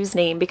Mr. Chu's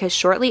name because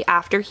shortly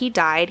after he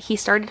died, he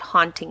started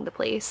haunting the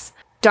place.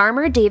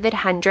 Darmer David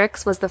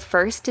Hendricks was the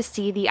first to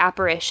see the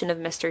apparition of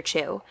Mr.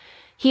 Chu.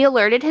 He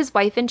alerted his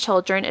wife and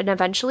children, and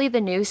eventually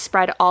the news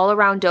spread all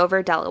around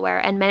Dover,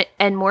 Delaware,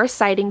 and more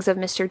sightings of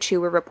Mr.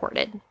 Chu were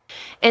reported.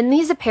 In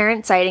these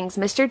apparent sightings,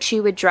 Mr.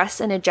 Chu would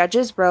dress in a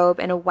judge's robe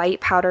and a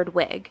white powdered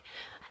wig.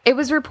 It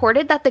was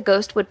reported that the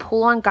ghost would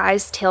pull on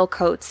guys'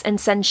 tailcoats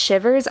and send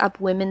shivers up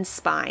women's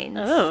spines.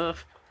 Ugh.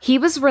 He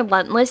was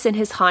relentless in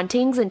his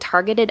hauntings and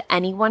targeted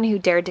anyone who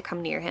dared to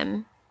come near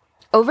him.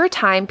 Over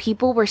time,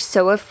 people were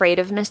so afraid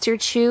of Mr.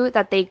 Chu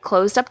that they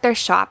closed up their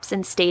shops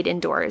and stayed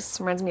indoors.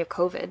 Reminds me of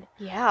COVID.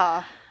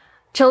 Yeah.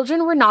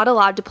 Children were not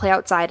allowed to play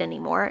outside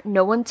anymore.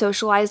 No one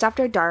socialized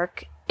after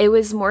dark. It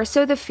was more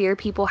so the fear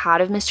people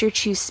had of Mr.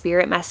 Chu's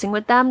spirit messing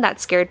with them that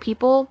scared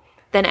people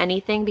than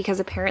anything, because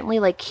apparently,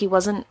 like, he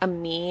wasn't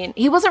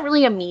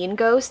really a mean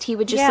ghost. He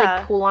would just,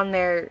 like, pull on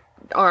their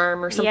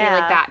arm or something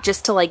like that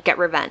just to, like, get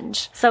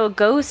revenge. So a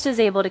ghost is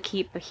able to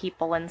keep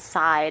people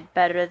inside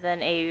better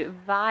than a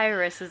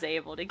virus is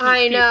able to keep people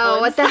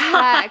inside. What the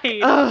heck?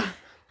 Ugh.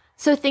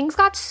 So things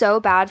got so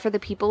bad for the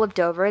people of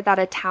Dover that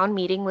a town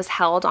meeting was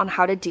held on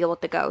how to deal with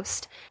the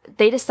ghost.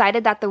 They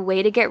decided that the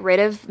way to get rid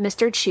of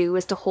Mr. Chu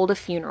was to hold a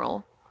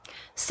funeral.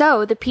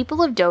 So the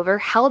people of Dover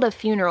held a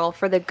funeral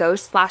for the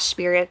ghost /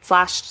 spirit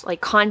 /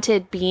 like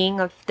haunted being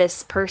of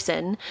this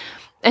person.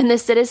 And the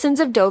citizens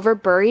of Dover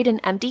buried an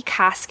empty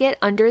casket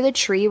under the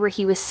tree where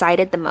he was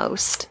sighted the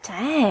most.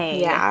 Dang.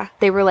 Yeah.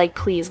 They were like,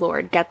 please,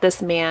 Lord, get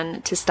this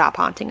man to stop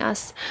haunting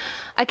us.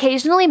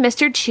 Occasionally,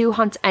 Mr. Chu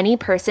haunts any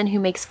person who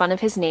makes fun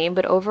of his name,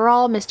 but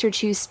overall, Mr.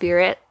 Chu's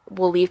spirit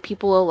will leave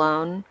people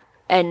alone.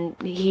 And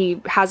he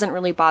hasn't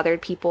really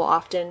bothered people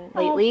often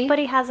lately. But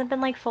he hasn't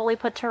been, like, fully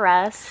put to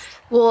rest.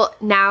 Well,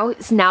 now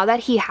that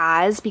he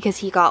has, because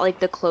he got, like,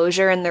 the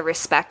closure and the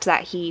respect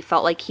that he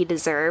felt like he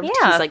deserved,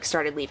 he's, like,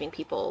 started leaving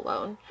people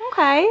alone.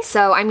 Okay.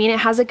 So, I mean, it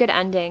has a good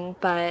ending,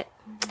 but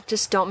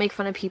just don't make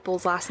fun of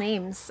people's last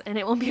names, and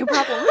it won't be a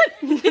problem.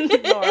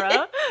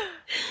 Nora.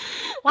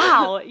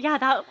 Wow.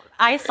 Yeah,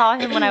 I saw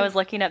him when I was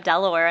looking up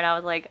Delaware, and I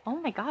was like, oh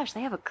my gosh,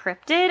 they have a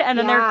cryptid? And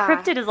then their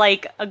cryptid is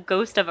like a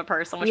ghost of a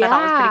person, which I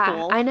thought was pretty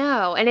cool. I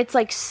know. And it's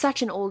like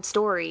such an old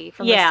story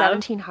from the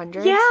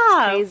 1700s. Yeah.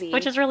 It's crazy.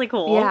 Which is really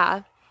cool.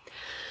 Yeah.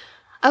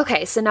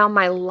 Okay, so now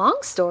my long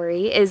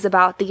story is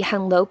about the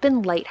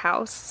Henlopen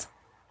Lighthouse.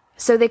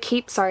 So the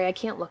Cape, sorry, I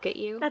can't look at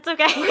you. That's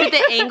okay. With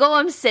the angle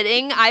I'm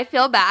sitting, I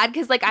feel bad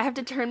because like I have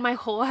to turn my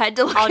whole head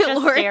to look I'll at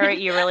just Lauren. stare at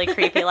you really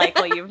creepy like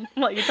while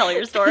you tell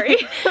your story.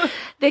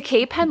 The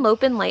Cape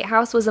Henlopen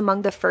Lighthouse was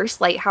among the first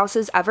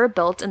lighthouses ever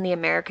built in the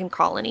American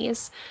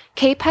colonies.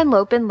 Cape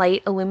Henlopen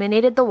Light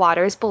illuminated the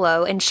waters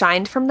below and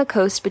shined from the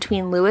coast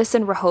between Lewis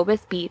and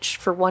Rehoboth Beach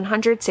for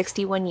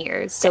 161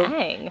 years. So,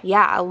 dang.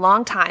 Yeah, a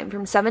long time,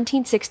 from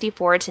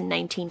 1764 to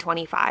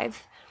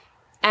 1925.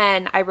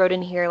 And I wrote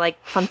in here,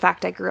 like, fun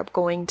fact, I grew up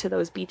going to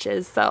those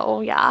beaches,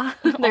 so yeah,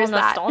 there's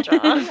nostalgia.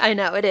 That. I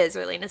know, it is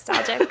really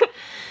nostalgic.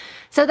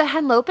 So the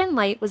Henlopen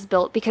Light was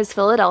built because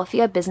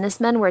Philadelphia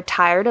businessmen were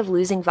tired of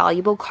losing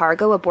valuable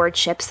cargo aboard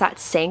ships that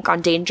sank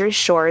on dangerous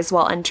shores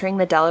while entering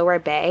the Delaware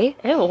Bay.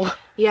 Ew.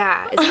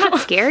 Yeah, isn't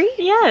that scary?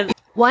 Yes.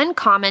 One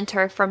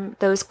commenter from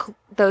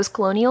those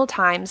colonial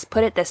times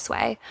put it this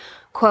way,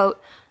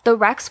 quote, "The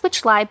wrecks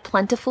which lie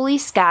plentifully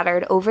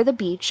scattered over the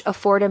beach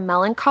afford a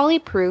melancholy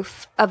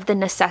proof of the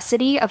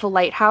necessity of a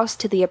lighthouse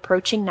to the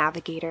approaching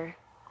navigator."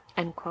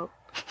 End quote.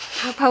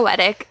 How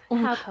poetic.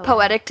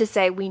 Poetic to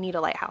say we need a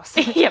lighthouse.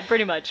 Yeah,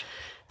 pretty much.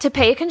 To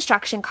pay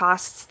construction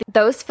costs,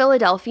 those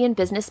Philadelphian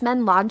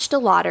businessmen launched a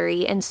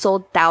lottery and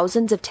sold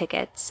thousands of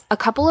tickets. A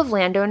couple of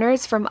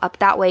landowners from up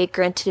that way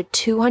granted a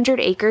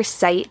 200-acre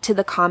site to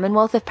the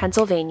Commonwealth of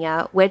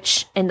Pennsylvania,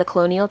 which, in the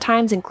colonial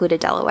times, included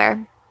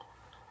Delaware.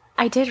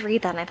 I did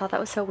read that, and I thought that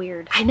was so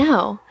weird. I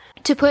know.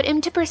 To put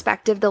into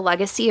perspective the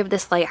legacy of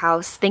this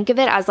lighthouse, think of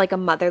it as like a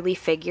motherly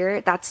figure.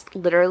 That's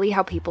literally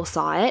how people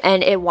saw it.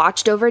 And it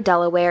watched over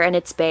Delaware and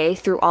its bay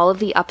through all of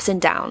the ups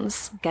and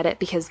downs. Get it?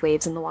 Because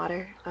waves in the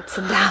water. Ups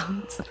and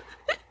downs.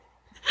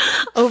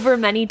 Over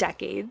many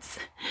decades.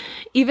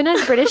 Even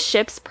as British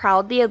ships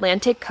prowled the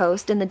Atlantic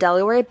coast and the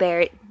Delaware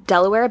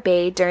Delaware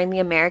Bay during the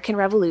American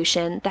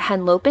Revolution, the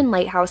Henlopen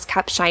Lighthouse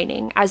kept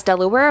shining as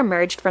Delaware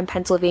emerged from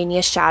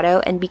Pennsylvania's shadow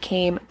and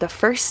became the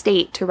first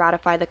state to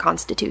ratify the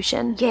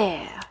Constitution.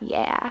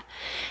 Yeah.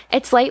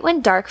 Its light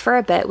went dark for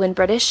a bit when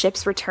British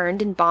ships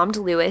returned and bombed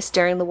Lewis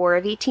during the War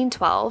of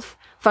 1812.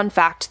 Fun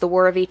fact, the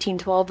War of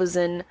 1812 was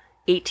in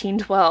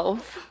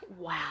 1812.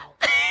 Wow.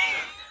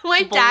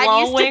 My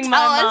dad used to tell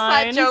us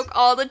that mind. joke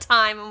all the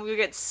time, and we would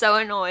get so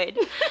annoyed.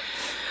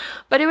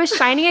 But it was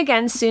shining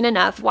again soon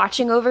enough,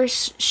 watching over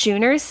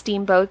schooners,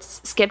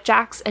 steamboats,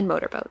 skipjacks, and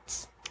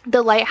motorboats.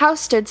 The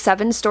lighthouse stood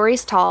 7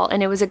 stories tall,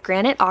 and it was a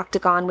granite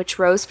octagon which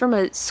rose from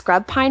a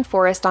scrub pine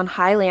forest on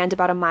high land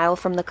about a mile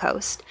from the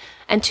coast.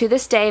 And to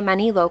this day,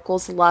 many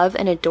locals love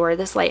and adore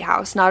this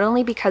lighthouse, not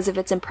only because of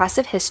its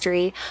impressive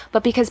history,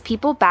 but because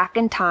people back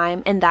in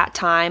that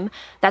time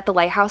that the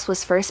lighthouse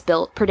was first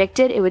built,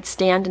 predicted it would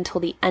stand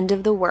until the end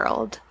of the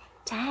world.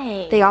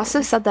 Dang. They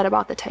also said that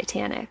about the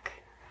Titanic.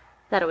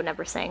 That it would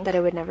never sink. That it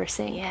would never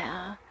sink.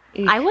 Yeah.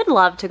 I would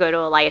love to go to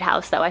a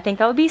lighthouse, though. I think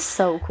that would be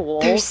so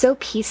cool. They're so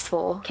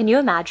peaceful. Can you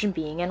imagine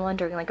being in one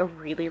during, like, a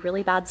really,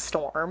 really bad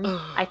storm?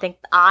 I think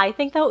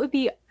that would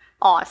be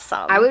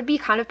awesome. I would be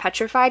kind of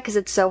petrified because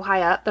it's so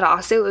high up, but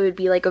also it would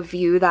be, like, a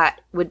view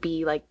that would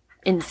be, like,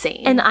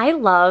 insane. And I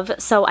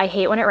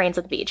hate when it rains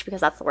at the beach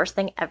because that's the worst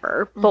thing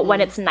ever. But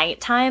when it's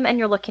nighttime and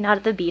you're looking out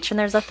at the beach and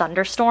there's a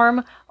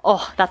thunderstorm,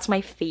 oh, that's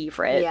my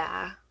favorite.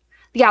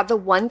 Yeah, the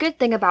one good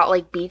thing about,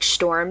 like, beach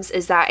storms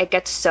is that it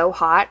gets so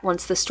hot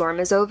once the storm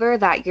is over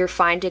that you're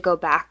fine to go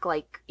back,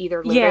 like,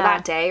 either later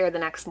that day or the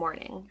next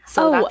morning.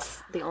 So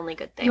that's the only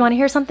good thing. You want to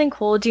hear something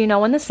cool? Do you know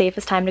when the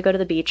safest time to go to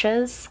the beach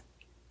is?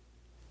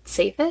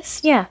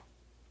 Safest? Yeah.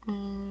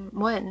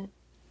 When?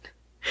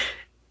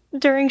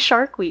 During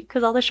Shark Week,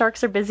 because all the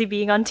sharks are busy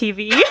being on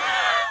TV.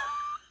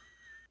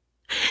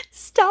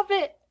 Stop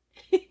it.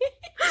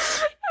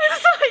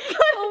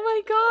 Oh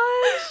my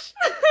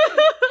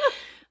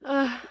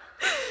gosh.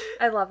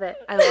 I love it.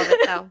 I love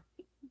it,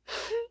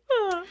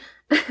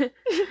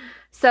 though.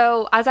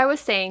 So, as I was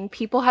saying,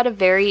 people had a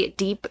very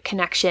deep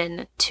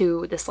connection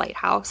to this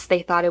lighthouse.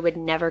 They thought it would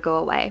never go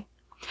away.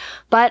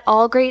 But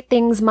all great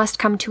things must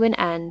come to an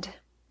end,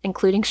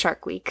 including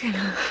Shark Week.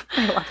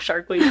 I love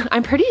Shark Week.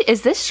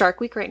 Is this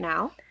Shark Week right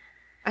now?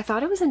 I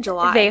thought it was in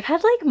July. They've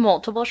had, like,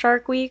 multiple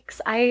Shark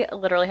Weeks. I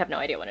literally have no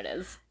idea when it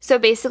is. So,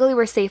 basically,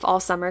 we're safe all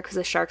summer because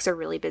the sharks are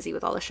really busy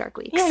with all the Shark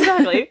Weeks. Yeah,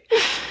 exactly.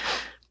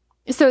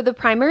 So the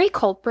primary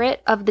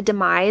culprit of the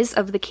demise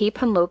of the Cape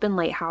Henlopen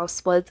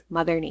Lighthouse was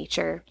Mother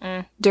Nature.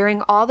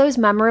 During all those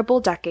memorable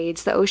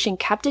decades, the ocean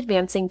kept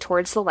advancing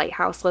towards the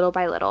lighthouse little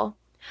by little.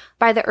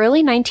 By the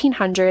early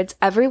 1900s,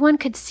 everyone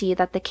could see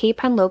that the Cape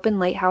Henlopen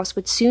Lighthouse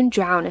would soon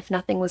drown if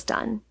nothing was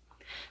done.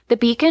 The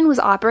beacon was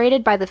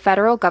operated by the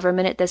federal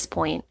government at this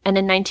point, and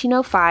in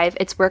 1905,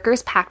 its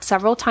workers packed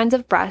several tons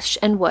of brush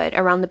and wood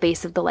around the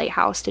base of the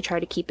lighthouse to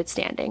try to keep it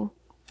standing.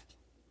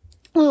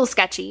 A little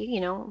sketchy,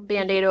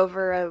 Band-Aid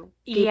over a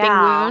gaping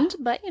wound,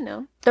 but,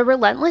 The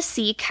relentless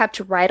sea kept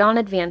right on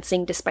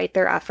advancing despite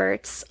their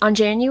efforts. On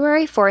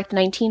January 4th,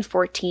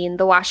 1914,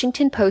 the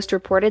Washington Post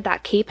reported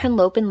that Cape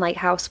Henlopen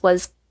Lighthouse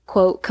was,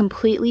 quote,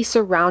 completely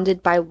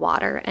surrounded by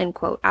water, end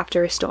quote,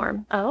 after a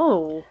storm.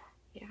 Oh.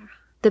 Yeah.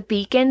 The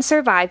beacon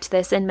survived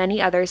this and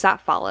many others that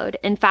followed.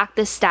 In fact,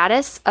 the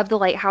status of the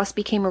lighthouse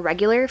became a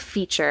regular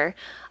feature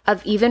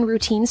of even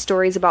routine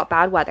stories about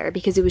bad weather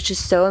because it was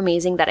just so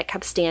amazing that it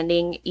kept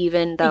standing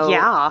even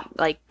though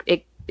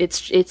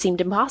it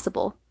seemed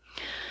impossible.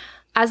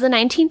 As the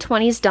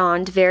 1920s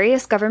dawned,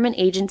 various government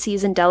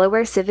agencies and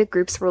Delaware civic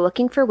groups were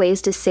looking for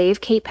ways to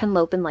save Cape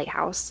Henlopen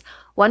Lighthouse.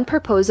 One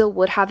proposal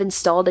would have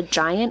installed a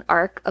giant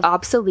ark of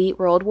obsolete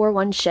World War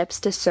I ships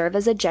to serve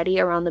as a jetty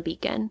around the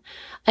beacon.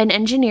 An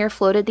engineer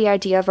floated the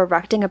idea of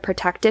erecting a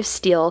protective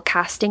steel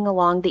casting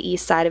along the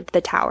east side of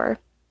the tower.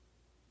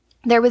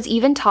 There was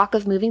even talk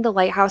of moving the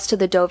lighthouse to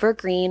the Dover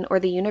Green or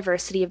the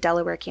University of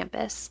Delaware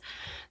campus.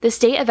 The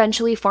state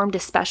eventually formed a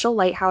special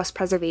lighthouse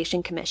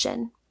preservation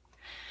commission.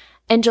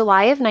 In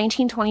July of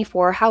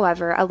 1924,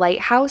 however, a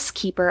lighthouse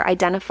keeper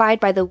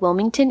identified by the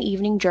Wilmington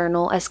Evening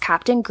Journal as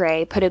Captain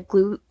Gray put a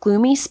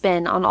gloomy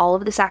spin on all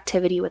of this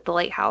activity with the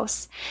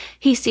lighthouse.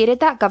 He stated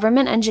that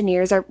government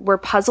engineers were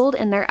puzzled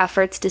in their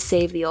efforts to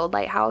save the old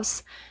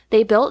lighthouse.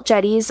 They built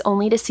jetties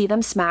only to see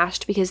them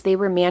smashed because they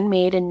were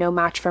man-made and no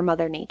match for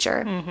Mother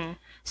Nature. Mm-hmm.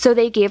 So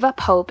they gave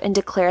up hope and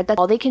declared that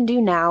all they can do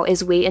now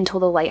is wait until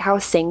the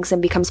lighthouse sinks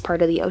and becomes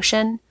part of the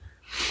ocean.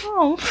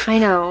 Oh. I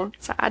know.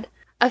 Sad.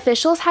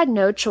 Officials had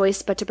no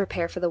choice but to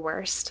prepare for the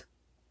worst.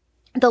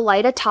 The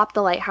light atop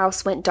the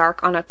lighthouse went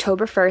dark on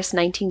October 1st,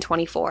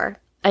 1924.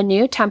 A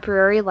new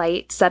temporary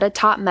light set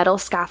atop metal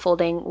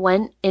scaffolding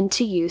went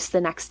into use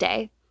the next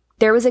day.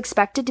 There was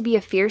expected to be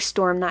a fierce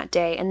storm that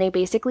day, and they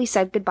basically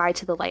said goodbye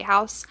to the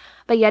lighthouse.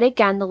 But yet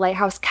again, the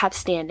lighthouse kept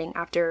standing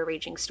after a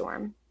raging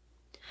storm.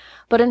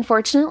 But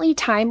unfortunately,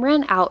 time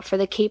ran out for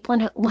the Cape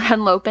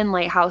Henlopen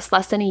Lighthouse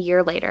less than a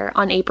year later,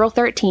 on April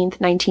 13th,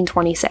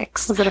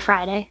 1926. Was it a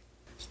Friday?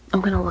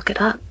 I'm going to look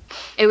it up.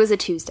 It was a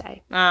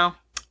Tuesday. Oh.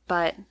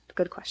 But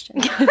Good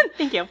question.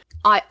 Thank you.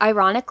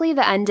 Ironically,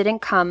 the end didn't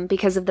come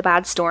because of the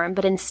bad storm,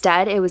 but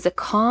instead it was a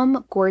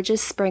calm,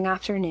 gorgeous spring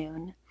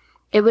afternoon.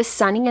 It was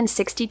sunny and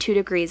 62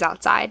 degrees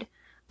outside.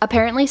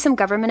 Apparently, some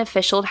government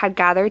officials had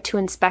gathered to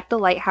inspect the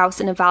lighthouse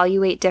and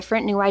evaluate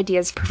different new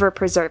ideas for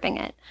preserving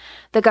it.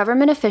 The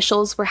government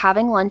officials were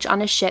having lunch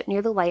on a ship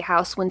near the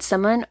lighthouse when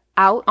someone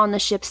out on the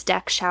ship's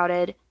deck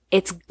shouted,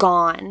 "It's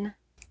gone."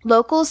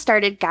 Locals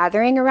started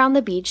gathering around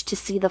the beach to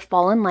see the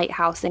fallen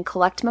lighthouse and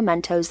collect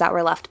mementos that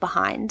were left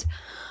behind.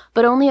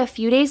 But only a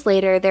few days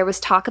later, there was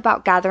talk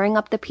about gathering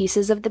up the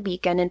pieces of the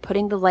beacon and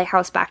putting the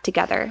lighthouse back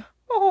together.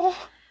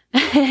 Oh.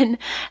 And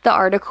the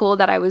article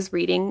that I was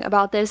reading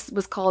about this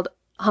was called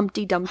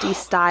Humpty Dumpty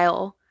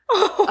Style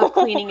of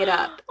Cleaning It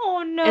Up.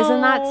 Oh, no.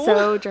 Isn't that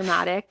so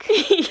dramatic?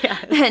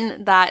 Yes.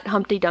 And that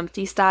Humpty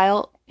Dumpty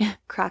style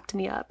cracked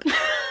me up.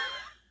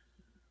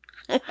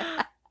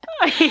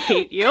 I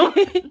hate you.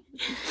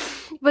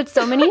 But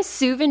so many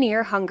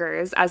souvenir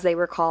hungers, as they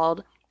were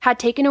called, had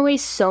taken away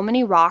so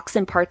many rocks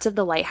and parts of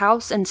the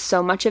lighthouse, and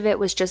so much of it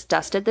was just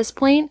dust at this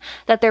point,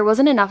 that there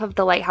wasn't enough of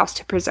the lighthouse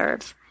to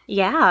preserve.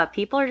 Yeah,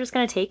 people are just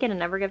going to take it and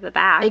never give it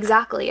back.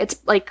 Exactly.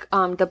 It's like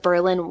the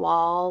Berlin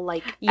Wall,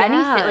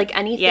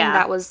 anything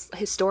that was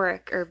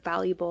historic or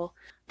valuable.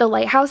 The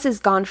lighthouse is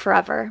gone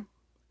forever.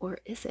 Or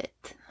is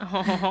it?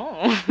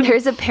 Oh.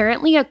 There's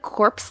apparently a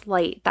corpse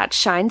light that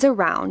shines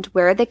around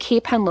where the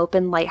Cape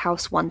Henlopen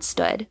lighthouse once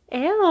stood.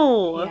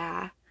 Ew.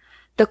 Yeah.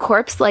 The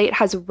corpse light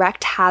has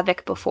wreaked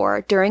havoc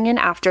before, during, and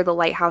after the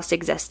lighthouse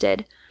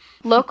existed.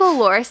 Local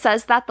lore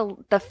says that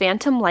the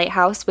phantom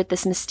lighthouse with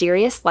this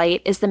mysterious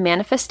light is the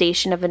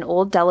manifestation of an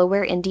old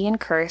Delaware Indian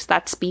curse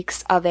that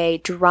speaks of a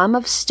drum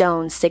of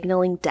stone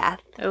signaling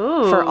death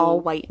for all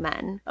white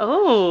men.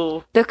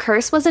 Oh. The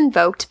curse was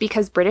invoked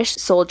because British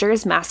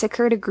soldiers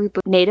massacred a group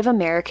of Native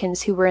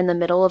Americans who were in the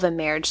middle of a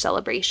marriage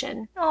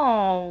celebration.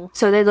 Oh.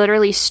 So they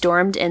literally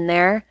stormed in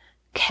there,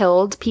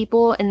 killed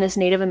people in this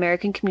Native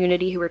American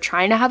community who were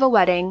trying to have a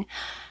wedding,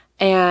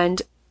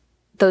 and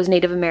those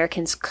Native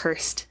Americans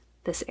cursed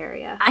this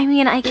area. I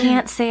mean, I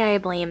can't say I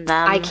blame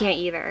them. I can't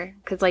either,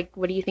 because,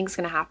 what do you think's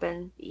going to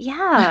happen?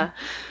 Yeah.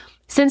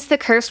 Since the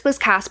curse was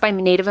cast by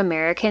Native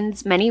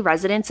Americans, many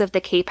residents of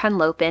the Cape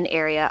Henlopen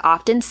area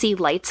often see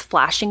lights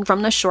flashing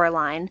from the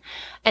shoreline,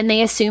 and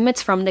they assume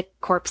it's from the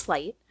corpse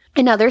light.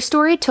 Another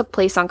story took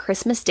place on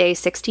Christmas Day,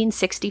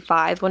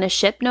 1665, when a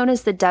ship known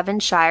as the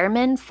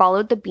Devonshireman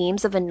followed the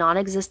beams of a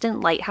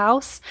non-existent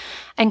lighthouse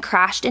and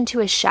crashed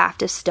into a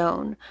shaft of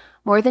stone.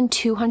 More than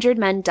 200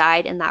 men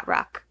died in that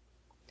wreck.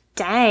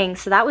 Dang,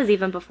 so that was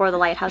even before the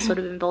lighthouse would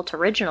have been built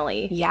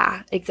originally.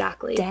 Yeah,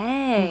 exactly.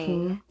 Dang.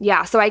 Mm-hmm.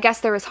 Yeah, so I guess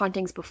there was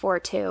hauntings before,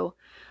 too.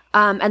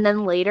 And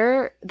then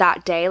later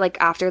that day,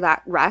 after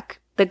that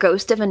wreck, the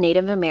ghost of a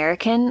Native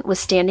American was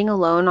standing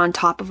alone on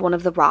top of one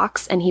of the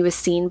rocks, and he was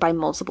seen by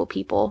multiple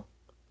people.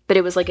 But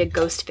it was like a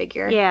ghost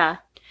figure. Yeah.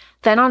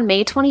 Then on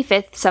May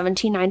 25th,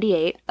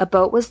 1798, a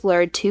boat was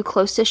lured too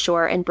close to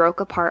shore and broke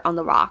apart on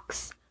the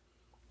rocks.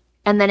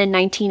 And then in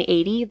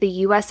 1980,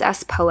 the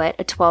USS Poet,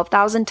 a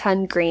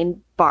 12,000-ton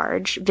grain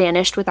barge,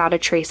 vanished without a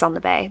trace on the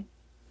bay.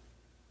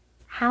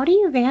 How do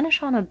you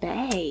vanish on a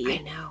bay?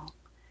 I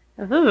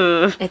know.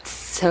 Ooh. It's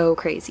so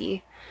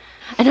crazy.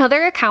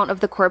 Another account of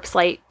the corpse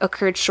light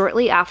occurred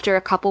shortly after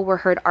a couple were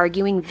heard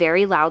arguing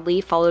very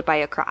loudly, followed by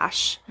a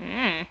crash.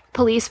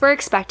 Police were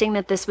expecting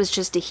that this was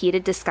just a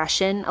heated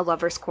discussion, a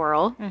lover's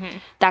quarrel,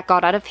 that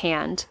got out of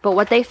hand. But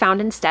what they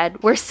found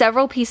instead were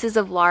several pieces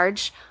of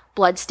large,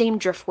 blood-stained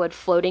driftwood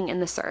floating in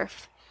the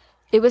surf.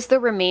 It was the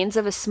remains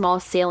of a small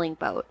sailing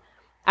boat.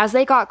 As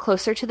they got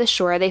closer to the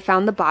shore, they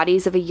found the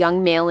bodies of a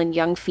young male and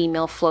young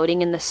female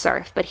floating in the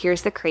surf. But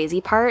here's the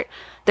crazy part.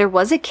 There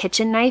was a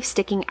kitchen knife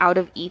sticking out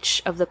of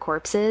each of the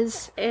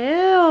corpses.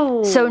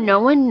 Ew. So no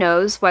one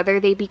knows whether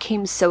they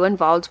became so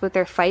involved with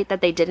their fight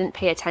that they didn't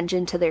pay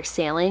attention to their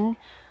sailing,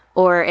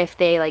 or if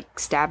they,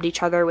 stabbed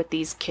each other with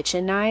these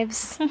kitchen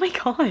knives. Oh my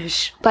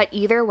gosh. But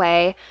either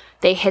way,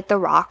 they hit the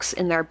rocks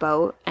in their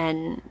boat,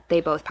 and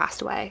they both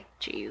passed away.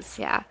 Jeez.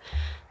 Yeah.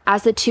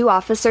 As the two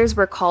officers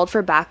were called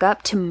for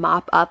backup to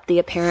mop up the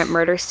apparent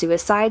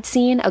murder-suicide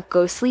scene, a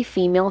ghostly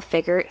female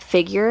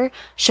figure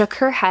shook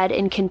her head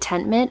in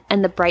contentment,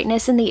 and the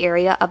brightness in the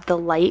area of the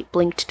light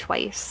blinked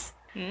twice.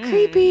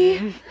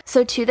 Creepy.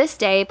 So to this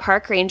day,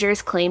 park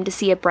rangers claim to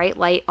see a bright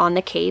light on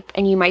the Cape,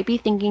 and you might be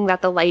thinking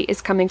that the light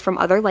is coming from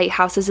other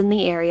lighthouses in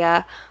the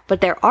area,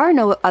 but there are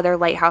no other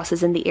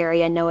lighthouses in the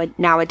area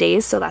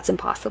nowadays, so that's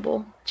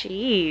impossible.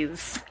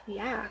 Jeez.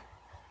 Yeah.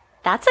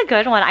 That's a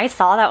good one. I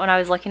saw that when I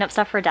was looking up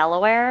stuff for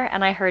Delaware,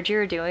 and I heard you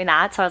were doing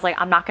that, so I was like,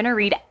 I'm not going to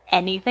read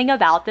anything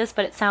about this,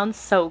 but it sounds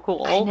so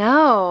cool. I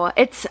know.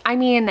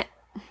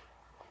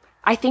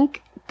 I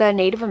think the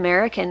Native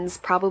Americans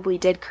probably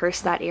did curse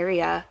that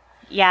area.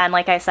 Yeah, and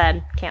like I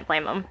said, can't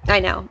blame them. I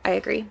know. I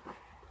agree.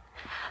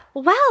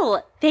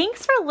 Well,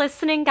 thanks for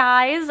listening,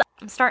 guys.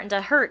 I'm starting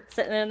to hurt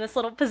sitting in this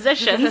little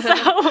position,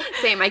 so...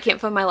 Same, I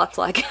can't feel my left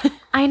leg.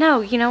 I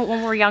know,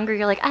 when we're younger,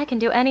 you're like, I can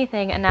do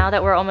anything, and now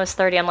that we're almost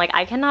 30, I'm like,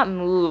 I cannot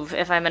move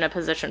if I'm in a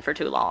position for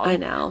too long. I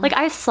know.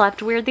 I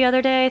slept weird the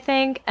other day, I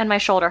think, and my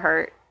shoulder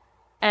hurt.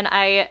 and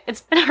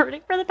it's been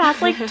hurting for the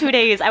past like 2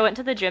 days. I went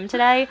to the gym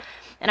today,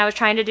 and I was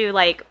trying to do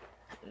like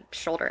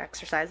shoulder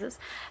exercises,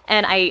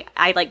 and I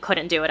like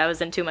couldn't do it. I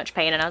was in too much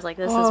pain, and I was like,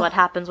 this is what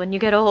happens when you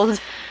get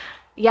old.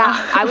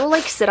 Yeah, I will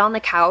like sit on the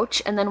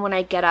couch, and then when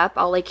I get up,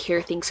 I'll like hear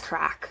things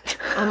crack.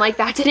 I'm like,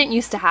 that didn't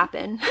used to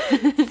happen.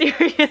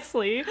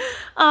 Seriously.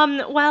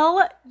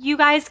 Well, you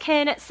guys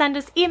can send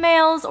us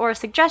emails or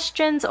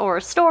suggestions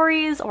or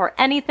stories or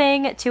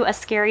anything to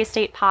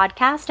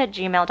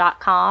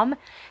ascarystatepodcast@gmail.com.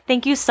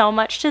 Thank you so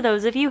much to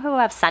those of you who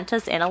have sent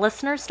us in a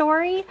listener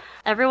story.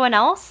 Everyone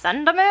else,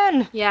 send them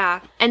in. Yeah,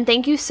 and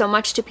thank you so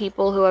much to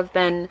people who have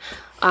been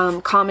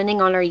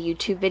commenting on our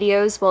YouTube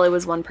videos. Well, it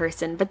was one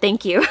person, but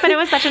thank you. But it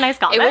was such a nice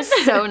comment. It was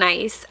so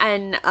nice,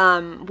 and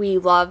we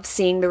love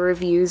seeing the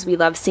reviews. We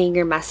love seeing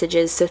your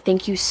messages, so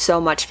thank you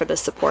so much for the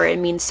support. It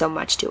means so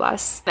much to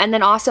us. And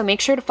then also make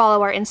sure to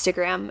follow our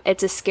Instagram.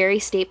 It's A Scary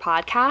State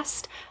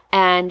Podcast,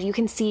 and you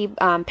can see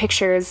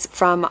pictures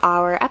from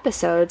our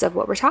episodes of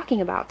what we're talking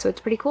about, so it's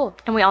pretty cool.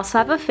 And we also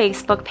have a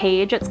Facebook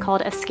page. It's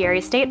called A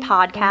Scary State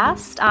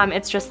Podcast.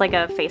 It's just like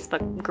a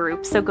Facebook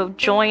group, so go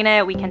join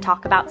it. We can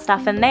talk about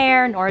stuff in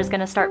there. Nora's going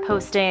to start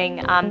posting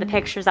the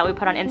pictures that we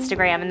put on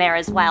Instagram in there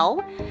as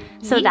well,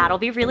 so that'll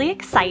be really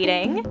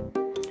exciting.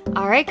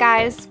 All right,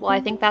 guys. Well,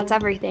 I think that's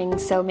everything,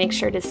 so make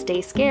sure to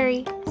stay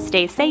scary.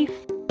 Stay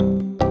safe.